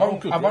 Yeah, I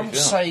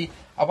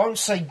won't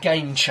say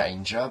game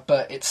changer,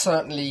 but it's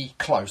certainly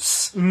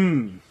close.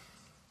 Mm.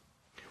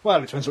 Well,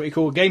 it depends what you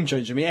call a game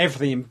changer. I mean,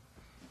 everything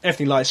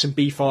like some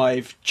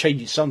B5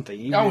 changes something,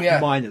 even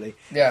minorly.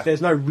 Yeah.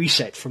 There's no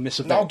reset from this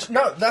event.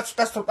 No, that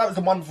was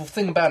the wonderful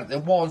thing about it. There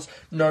was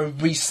no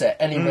reset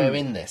anywhere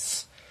in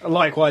this.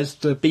 Likewise,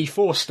 the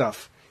B4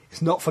 stuff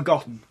is not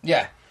forgotten.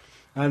 Yeah.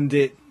 And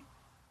it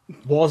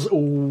was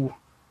all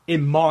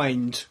in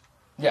mind.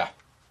 Yeah.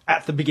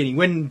 At the beginning,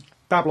 when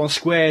Babylon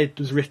Squared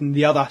was written,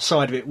 the other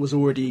side of it was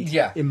already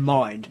in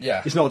mind.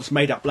 Yeah. It's not just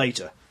made up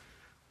later.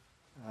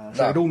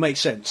 So it all makes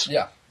sense.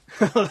 Yeah.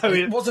 Although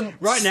it wasn't.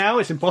 Right now,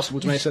 it's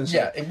impossible to make sense.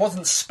 Yeah, it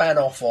wasn't span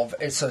off of.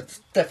 It's a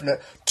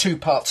definite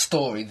 2-part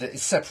story that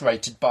is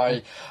separated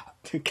by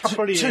a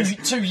couple of years.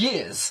 2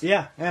 years.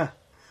 Yeah.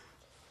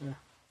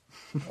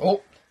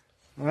 Oh.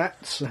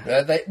 That's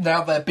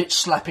now they're bitch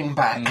slapping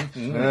back.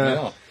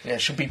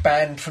 Should be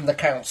banned from the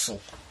council.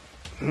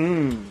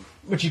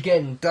 Which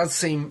again does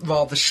seem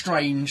rather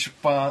strange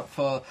for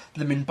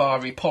the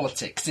Minbari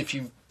politics if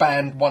you've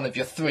banned one of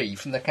your 3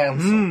 from the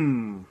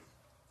council.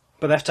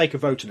 But they have to take a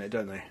vote on it,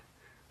 don't they?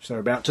 Which they're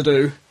about to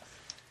do.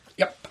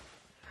 Yep.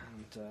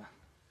 And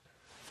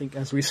I think,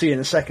 as we see in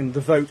a second,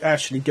 the vote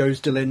actually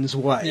goes Dylan's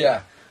way.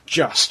 Yeah.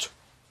 Just.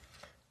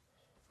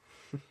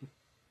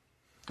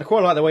 I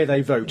quite like the way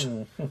they vote.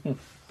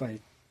 By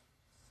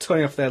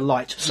turning off their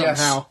light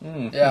somehow.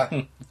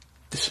 Yeah.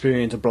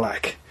 Disappearing into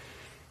black.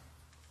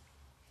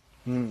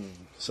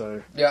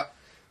 So. Yeah.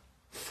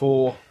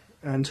 For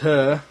and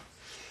her,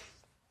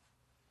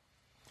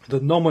 the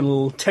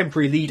nominal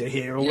temporary leader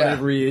here, or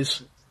whatever he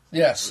is.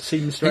 Yes.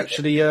 Seems to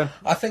actually.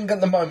 I think at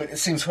the moment it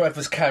seems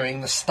whoever's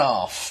carrying the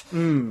staff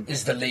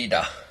is the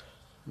leader.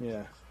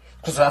 Yeah.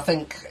 Because I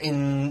think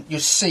you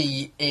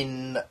see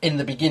in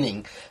the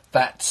beginning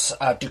that's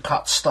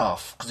Ducat's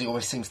staff, because he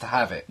always seems to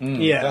have it.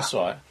 Yeah, that's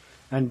right.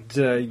 And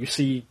you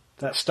see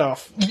that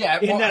staff. Yeah,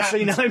 in that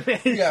scene.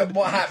 Yeah,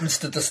 what happens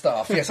to the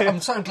staff? Yes,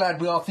 I'm so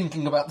glad we are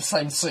thinking about the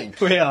same scene.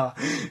 We are.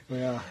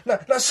 No,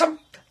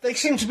 they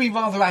seem to be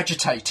rather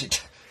agitated.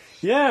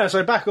 Yeah,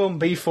 so back on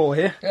B4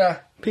 here. Yeah.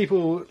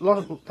 People,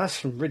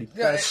 that's some really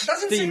bad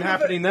steam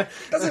happening there.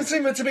 Doesn't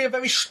seem to be a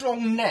very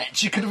strong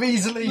net. You could have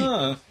easily.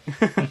 No.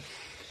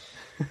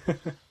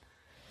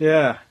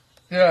 Yeah.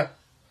 Yeah.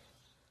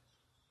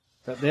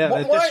 But they're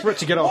desperate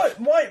to get off.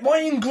 Why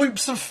in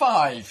groups of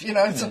 5? You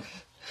know.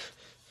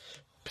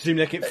 Presume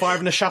they get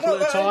 5 in a shuttle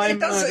at a time.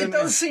 It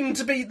does seem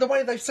to be the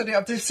way they've set it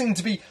up. Does seem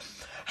to be.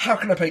 How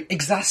can I put it?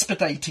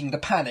 Exacerbating the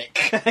panic.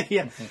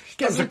 Yeah.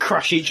 Get them to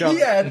crush each other.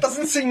 Yeah, it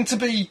doesn't seem to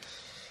be.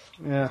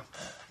 Yeah.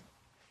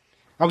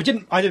 I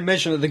didn't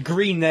mention that the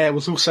green there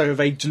was also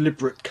a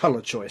deliberate colour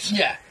choice.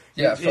 Yeah.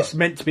 It's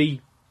meant to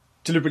be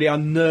deliberately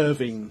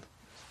unnerving,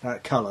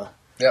 that colour.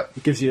 Yep.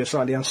 It gives you a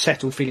slightly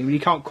unsettled feeling, but you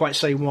can't quite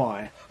say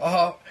why.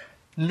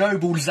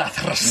 Noble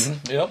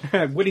Zathras.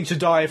 Yep. Willing to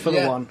die for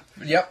the one.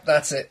 Yep,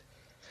 that's it.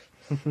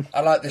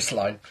 I like this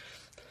line.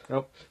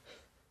 Oh.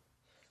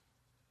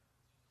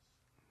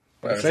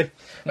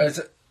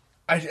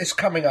 It's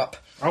coming up.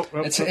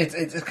 It's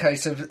a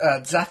case of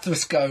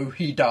Zathras go,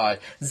 he die.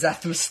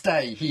 Zathras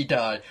stay, he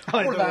die.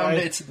 All around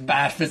it,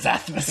 bad for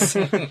Zathras.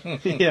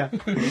 Yeah.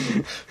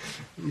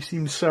 He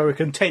seems so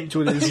content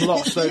with his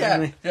loss, though,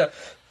 doesn't he?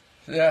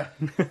 Yeah.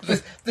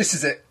 This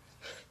is it.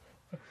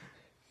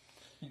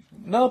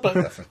 No, but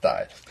Zathras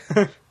died.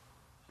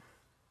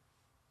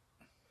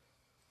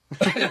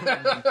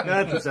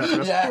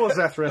 Zathras. Yeah. Poor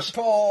Zathras.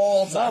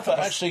 Poor no, Zathras. but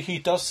actually he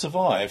does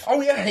survive.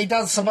 Oh yeah, he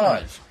does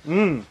survive.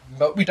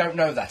 But we don't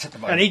know that at the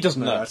moment. And he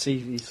doesn't know that.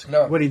 He's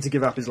willing to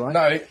give up his life.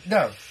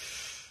 No.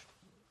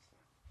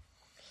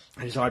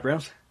 And his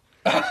eyebrows.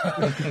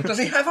 Does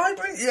he have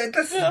eyebrows?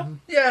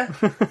 Yeah.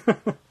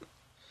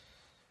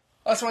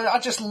 That's why I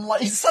just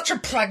like. He's such a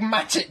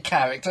pragmatic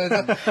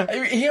character.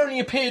 He only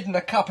appeared in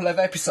a couple of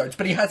episodes,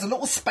 but he has a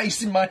little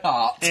space in my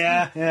heart.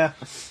 Yeah.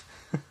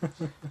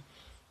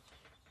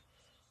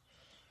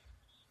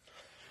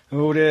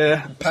 Oh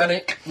dear.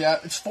 Panic. Yeah,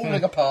 it's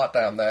falling apart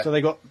down there. So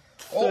they got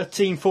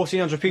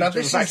 1,400 people to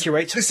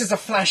evacuate. This is a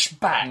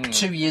flashback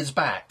 2 years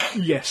back.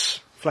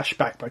 Yes,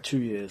 flashback by 2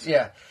 years.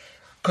 Yeah,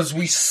 because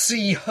we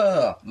see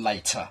her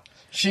later.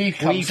 She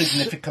becomes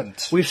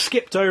significant. We've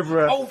skipped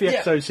over a few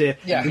episodes here.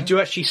 Yeah. We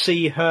do actually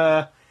see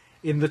her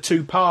in the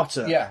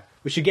 2-parter. Yeah.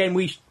 Which again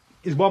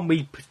is one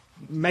we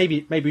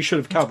maybe we should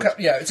have covered.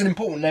 Yeah, it's an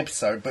important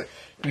episode, but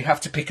we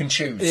have to pick and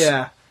choose.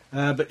 Yeah.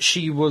 but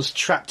she was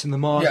trapped in the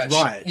Mars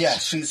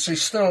riots.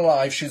 She's still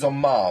alive. She's on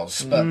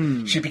Mars,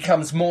 but she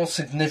becomes more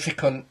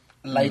significant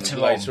later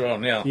on. Later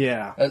on, yeah.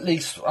 Yeah. At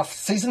least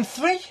season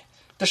 3?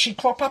 Does she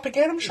crop up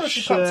again? I'm sure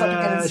she crops up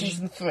again in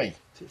season 3.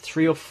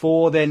 3 or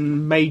 4,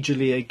 then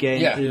majorly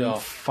again in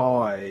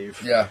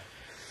 5. Yeah.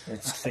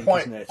 It's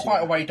quite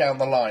a way down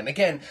the line.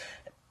 Again,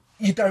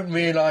 you don't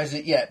realise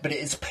it yet, but it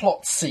is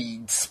plot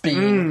seeds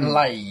being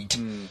laid.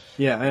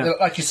 Yeah.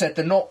 Like you said,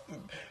 they're not...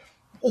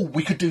 Oh,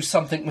 we could do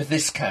something with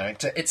this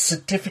character. It's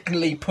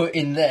significantly put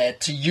in there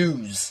to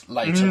use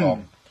later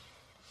on.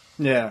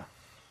 Yeah.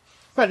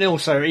 But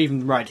also,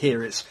 even right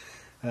here, it's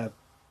a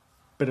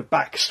bit of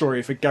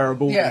backstory for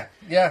Garibaldi.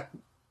 Yeah.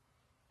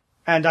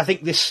 And I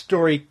think this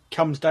story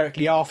comes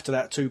directly after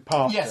that too,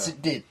 Parker. Yes,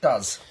 it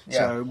does. Yeah.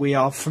 So we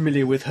are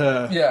familiar with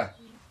her. Yeah.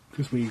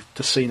 Because we've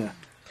just seen her.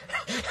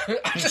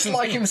 I just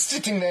like him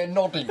sitting there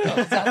nodding.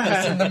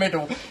 Xathos in the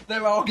middle.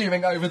 They're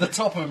arguing over the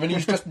top of him, and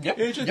he's just yep.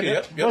 He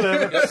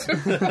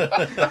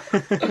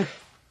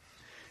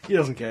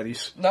doesn't care.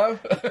 He's no.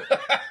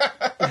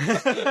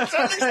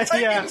 It's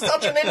taking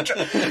such an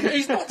interest.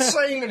 He's not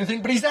saying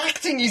anything, but he's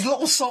acting his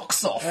little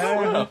socks off.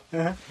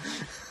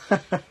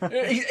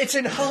 It's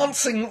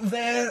enhancing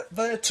their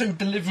two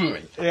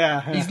delivery.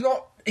 Yeah.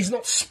 He's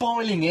not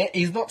spoiling it.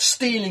 He's not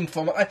stealing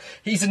from it.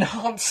 He's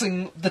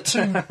enhancing the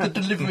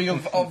delivery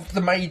of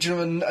the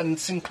Major and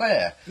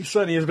Sinclair. He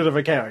certainly is a bit of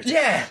a character.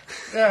 Yeah.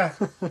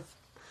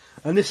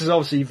 And this is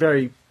obviously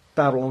very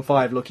Babylon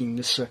 5 looking,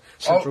 this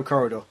central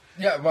corridor.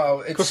 Yeah,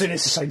 well, of course,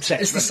 it's the same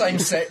set. It's the same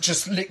set,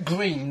 just lit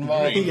green,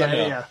 right?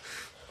 Yeah.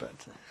 But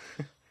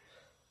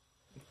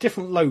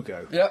different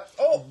logo. Yeah.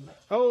 Oh,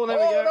 there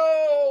we go.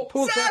 No!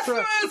 Poor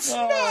Xathos!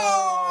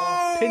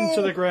 No! Pinned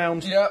to the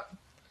ground. Yep.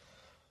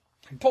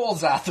 Poor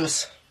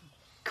Xathos.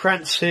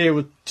 Krantz here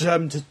was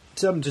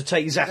determined to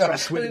take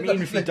Xathos with him,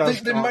 even if he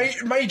does. The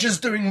Major's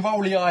doing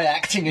rolly eye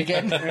acting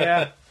again.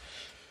 Yeah.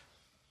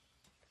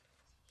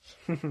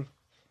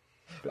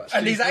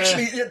 And he's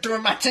actually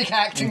dramatic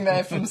acting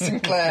there from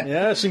Sinclair.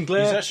 Yeah,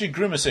 Sinclair. He's actually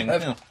grimacing.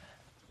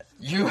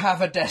 You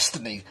have a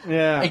destiny.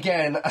 Yeah.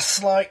 Again, a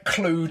slight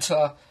clue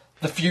to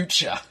the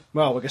future.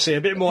 Well, we're going to see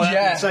a bit more in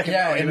the second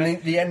part.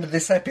 In the end of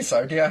this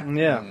episode,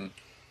 Yeah.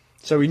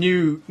 So we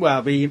knew,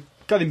 we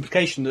got the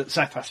implication that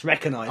Xathos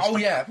recognised. Oh,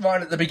 yeah,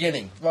 right at the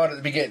beginning.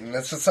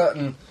 There's a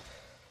certain...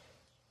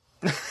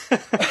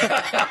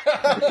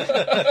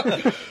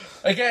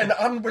 Again,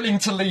 unwilling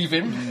to leave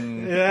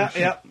him.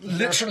 Yeah.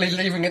 Literally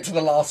leaving it to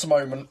the last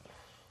moment.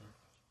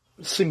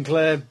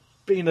 Sinclair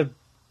being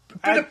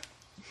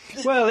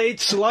well,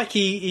 it's like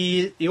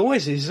he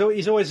always is.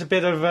 He's always a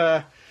bit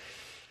of...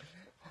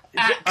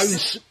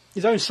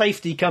 his own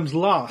safety comes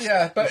last.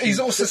 Yeah, but he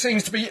also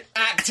seems to be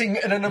acting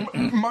in a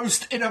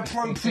most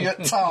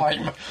inappropriate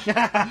time.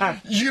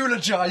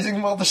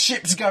 Eulogising while the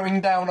ship's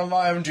going down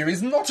around you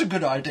is not a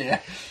good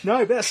idea. No,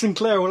 but that's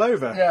Sinclair all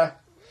over. Yeah.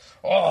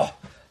 Oh,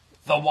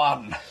 the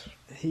one.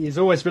 He's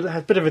always had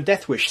a bit of a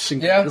death wish,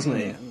 Sinclair, doesn't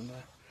he?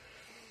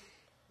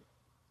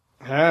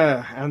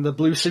 And the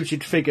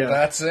blue-suited figure.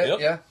 That's it,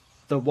 yeah.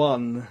 The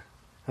one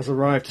has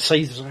arrived to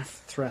save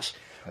Xathos.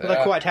 I don't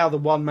know quite how the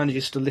one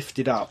manages to lift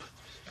it up.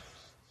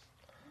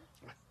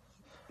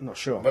 I'm not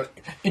sure. But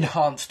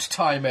enhanced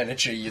time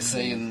energy, you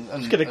see.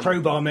 Let's get a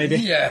crowbar, maybe.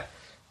 Yeah.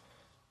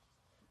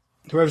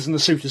 Whoever's in the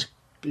suit is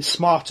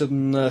smarter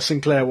than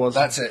Sinclair was.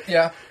 That's it,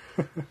 yeah.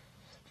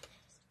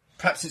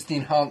 Perhaps it's the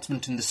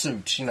enhancement in the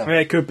suit, Yeah,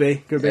 it could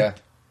be. Yeah.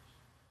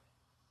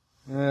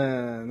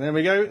 There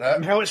we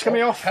go. Helmet's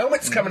coming off.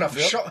 Helmet's coming off.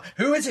 Yep.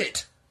 Who is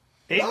it?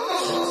 It's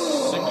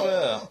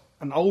Sinclair.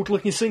 An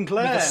old-looking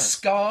Sinclair. With a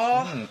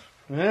scar.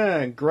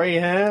 Yeah, grey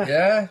hair.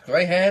 Yeah,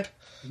 grey-haired.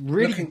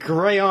 Really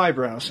grey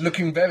eyebrows.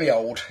 Looking very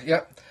old,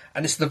 yeah.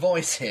 And it's the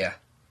voice here.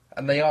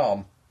 And the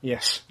arm.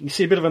 Yes. You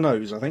see a bit of a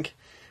nose, I think,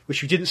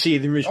 which you didn't see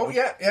in the original. Oh,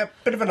 yeah,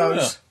 bit of a nose.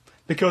 Yeah.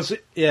 Because,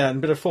 and a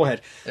bit of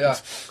forehead. Yeah.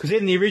 Because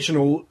in the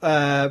original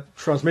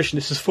transmission,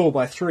 this is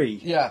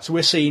 4x3. Yeah. So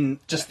we're seeing...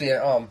 just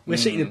the arm. We're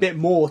seeing a bit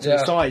more to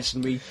the sides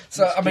than we...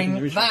 So, I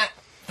mean,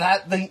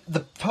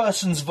 the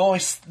person's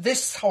voice...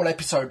 This whole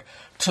episode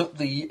took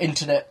the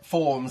internet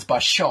forums by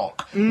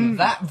shock.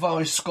 That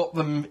voice got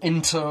them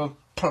into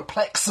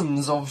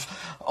perplexums of...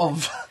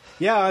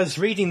 Yeah, I was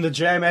reading the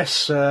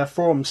JMS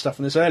forum stuff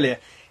on this earlier,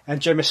 and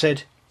JMS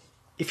said,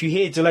 if you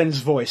hear Delen's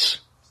voice,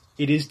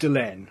 it is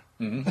Delen.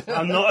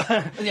 I'm not...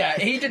 yeah,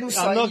 he didn't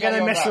say... I'm not going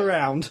to mess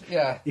around.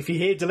 Yeah. If you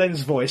hear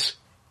Delen's voice,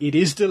 it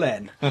is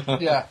Delen.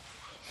 Yeah.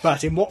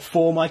 But in what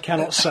form, I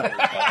cannot say. It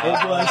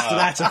was to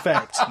that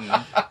effect.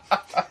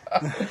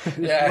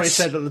 Yes. What he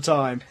said at the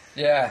time.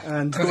 Yeah.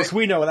 And, of course,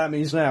 we know what that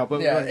means now.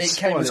 But yeah, it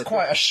came as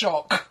quite a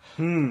shock.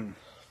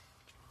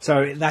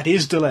 So, that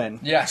is Delen.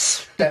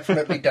 Yes,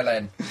 definitely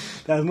Delen.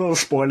 That's not a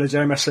spoiler.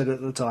 JMS said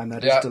at the time,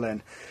 that is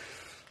Delen.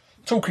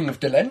 Talking of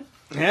Delen...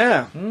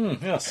 Yeah.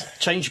 Yes.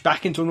 Change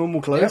back into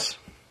normal clothes.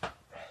 Yep.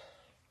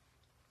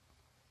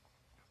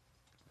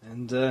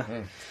 And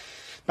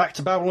back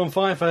to Babylon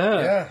 5 for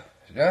her.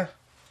 Yeah.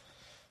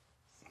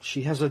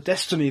 She has a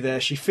destiny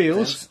there, she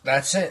feels.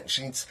 That's it.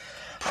 She's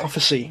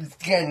prophecy.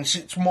 Again,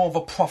 it's more of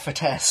a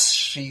prophetess.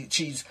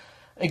 She's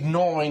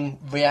ignoring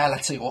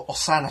reality or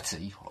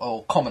sanity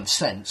or common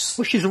sense.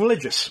 Well, she's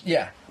religious.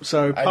 Yeah.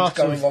 So part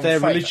of their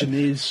religion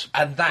is...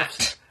 And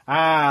that...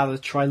 the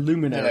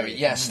triluminary.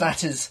 Yes,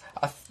 that is...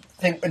 I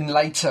think in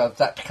later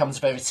that becomes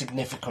very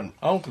significant.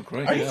 Oh, good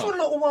grief. Only for a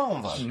little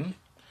while, though. Mm-hmm.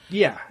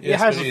 Yeah,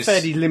 Yes, it has but a it's-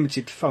 fairly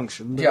limited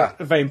function, but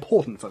a very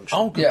important function.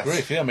 Oh, good Yes.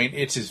 grief. Yeah, I mean,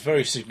 it is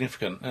very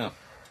significant. Yeah.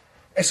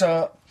 It's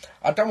a...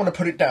 I don't want to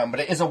put it down, but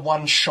it is a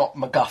one-shot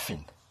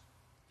MacGuffin.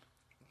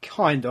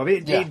 Kind of.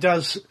 Yeah. It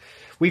does...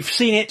 We've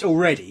seen it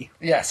already.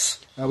 Yes.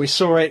 We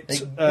saw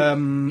it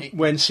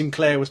when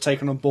Sinclair was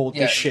taken on board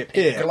this ship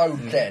it here. glowed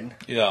then.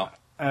 Yeah.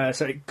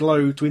 So it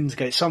glowed to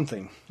indicate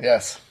something.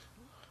 Yes.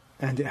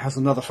 And it has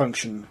another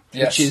function,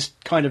 Yes. which is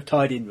kind of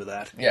tied in with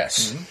that.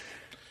 Yes.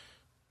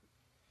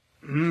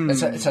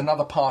 It's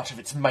another part of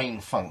its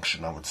main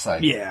function, I would say.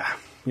 Yeah,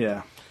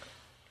 yeah.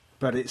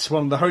 But it's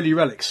one of the holy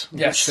relics, of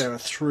Yes. which there are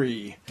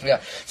 3.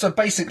 Yeah. So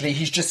basically,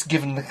 he's just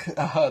given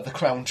her the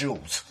crown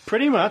jewels.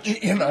 Pretty much.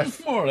 You know.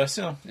 More or less,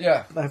 yeah.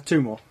 Yeah. I have 2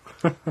 more.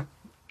 But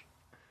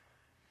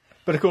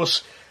of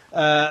course,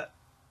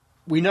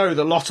 we know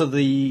that a lot of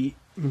the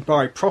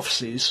Minbari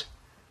prophecies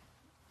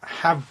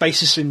have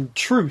basis in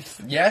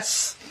truth,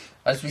 Yes.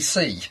 As we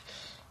see.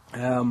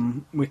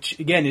 which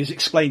again is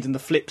explained in the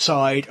flip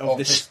side of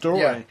this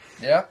story.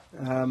 Yeah.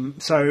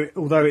 So,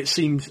 although it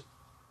seems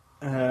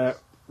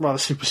rather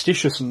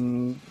superstitious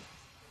and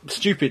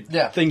stupid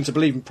thing to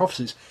believe in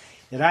prophecies,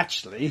 it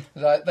actually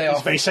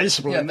is very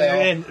sensible at the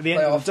end of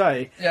the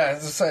day. Yeah,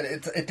 as I said,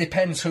 it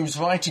depends who's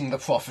writing the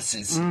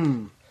prophecies.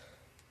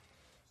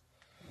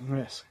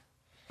 Yes.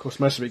 Of course,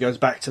 most of it goes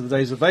back to the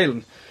days of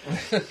Valen.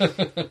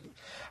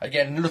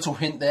 Again, a little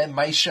hint there,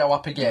 may show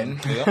up again.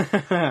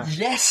 Yeah.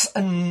 Yes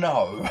and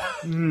no.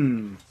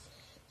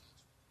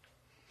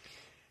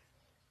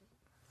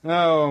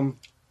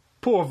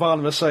 Poor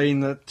Varnava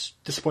saying that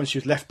disappointed she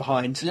was left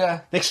behind.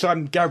 Yeah. Next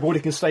time, Garibaldi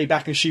can stay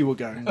back and she will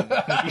go,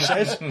 he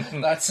says.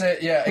 That's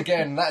it, yeah,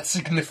 again, that's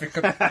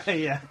significant.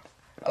 Yeah.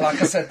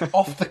 Like I said,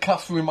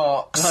 off-the-cuff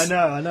remarks. I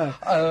know.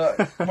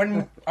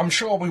 When I'm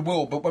sure we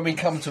will, but when we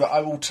come to it,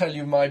 I will tell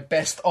you my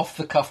best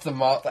off-the-cuff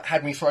remark that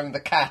had me throwing the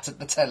cat at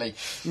the telly.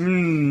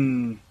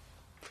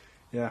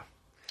 Yeah.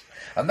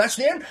 And that's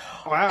the end.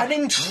 Wow. An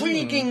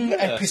intriguing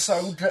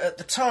episode that at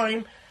the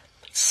time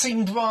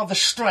seemed rather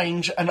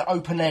strange and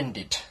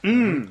open-ended.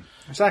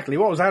 Exactly.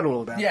 What was that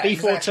all about? Yeah, B4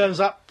 exactly. turns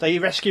up, they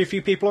rescue a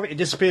few people of it, it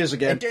disappears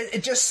again.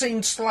 It just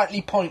seemed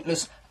slightly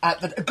pointless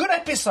a good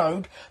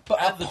episode,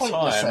 but At a the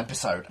pointless time.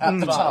 episode at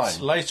the But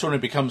time. later on,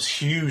 it becomes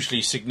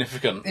hugely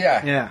significant.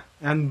 Yeah. Yeah.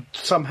 And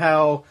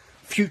somehow,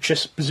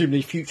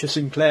 presumably future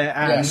Sinclair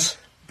and Yes.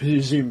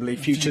 presumably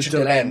future Future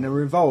Delenn Delenn.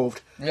 are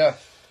involved. Yeah.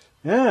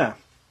 Yeah.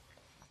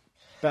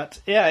 But,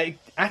 I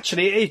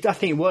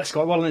think it works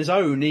quite well on its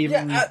own,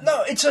 even... Yeah,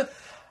 no,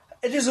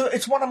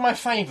 it's one of my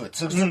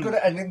favourites. It's a good,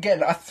 and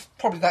again,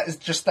 probably that is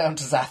just down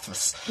to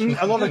Zathras.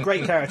 A lot of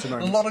great character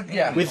moments. A lot of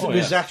With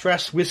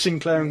Zathras, with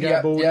Sinclair and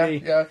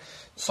Garibaldi. yeah.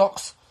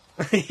 Socks.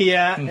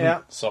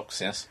 yeah.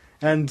 Socks, yes.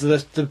 And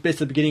the bit at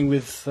the beginning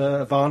with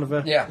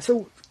Varnava. Yeah. It's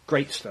all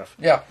great stuff.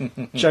 Yeah.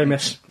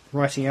 JMS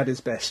writing at his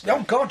best.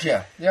 Oh God,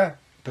 yeah.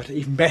 But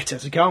even better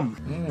to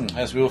come.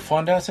 As we will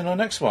find out in our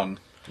next one.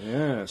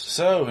 Yes.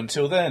 So,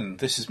 until then,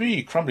 this is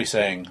me, Crumbly,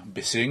 saying,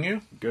 be seeing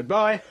you.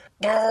 Goodbye.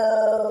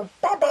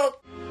 Bye-bye.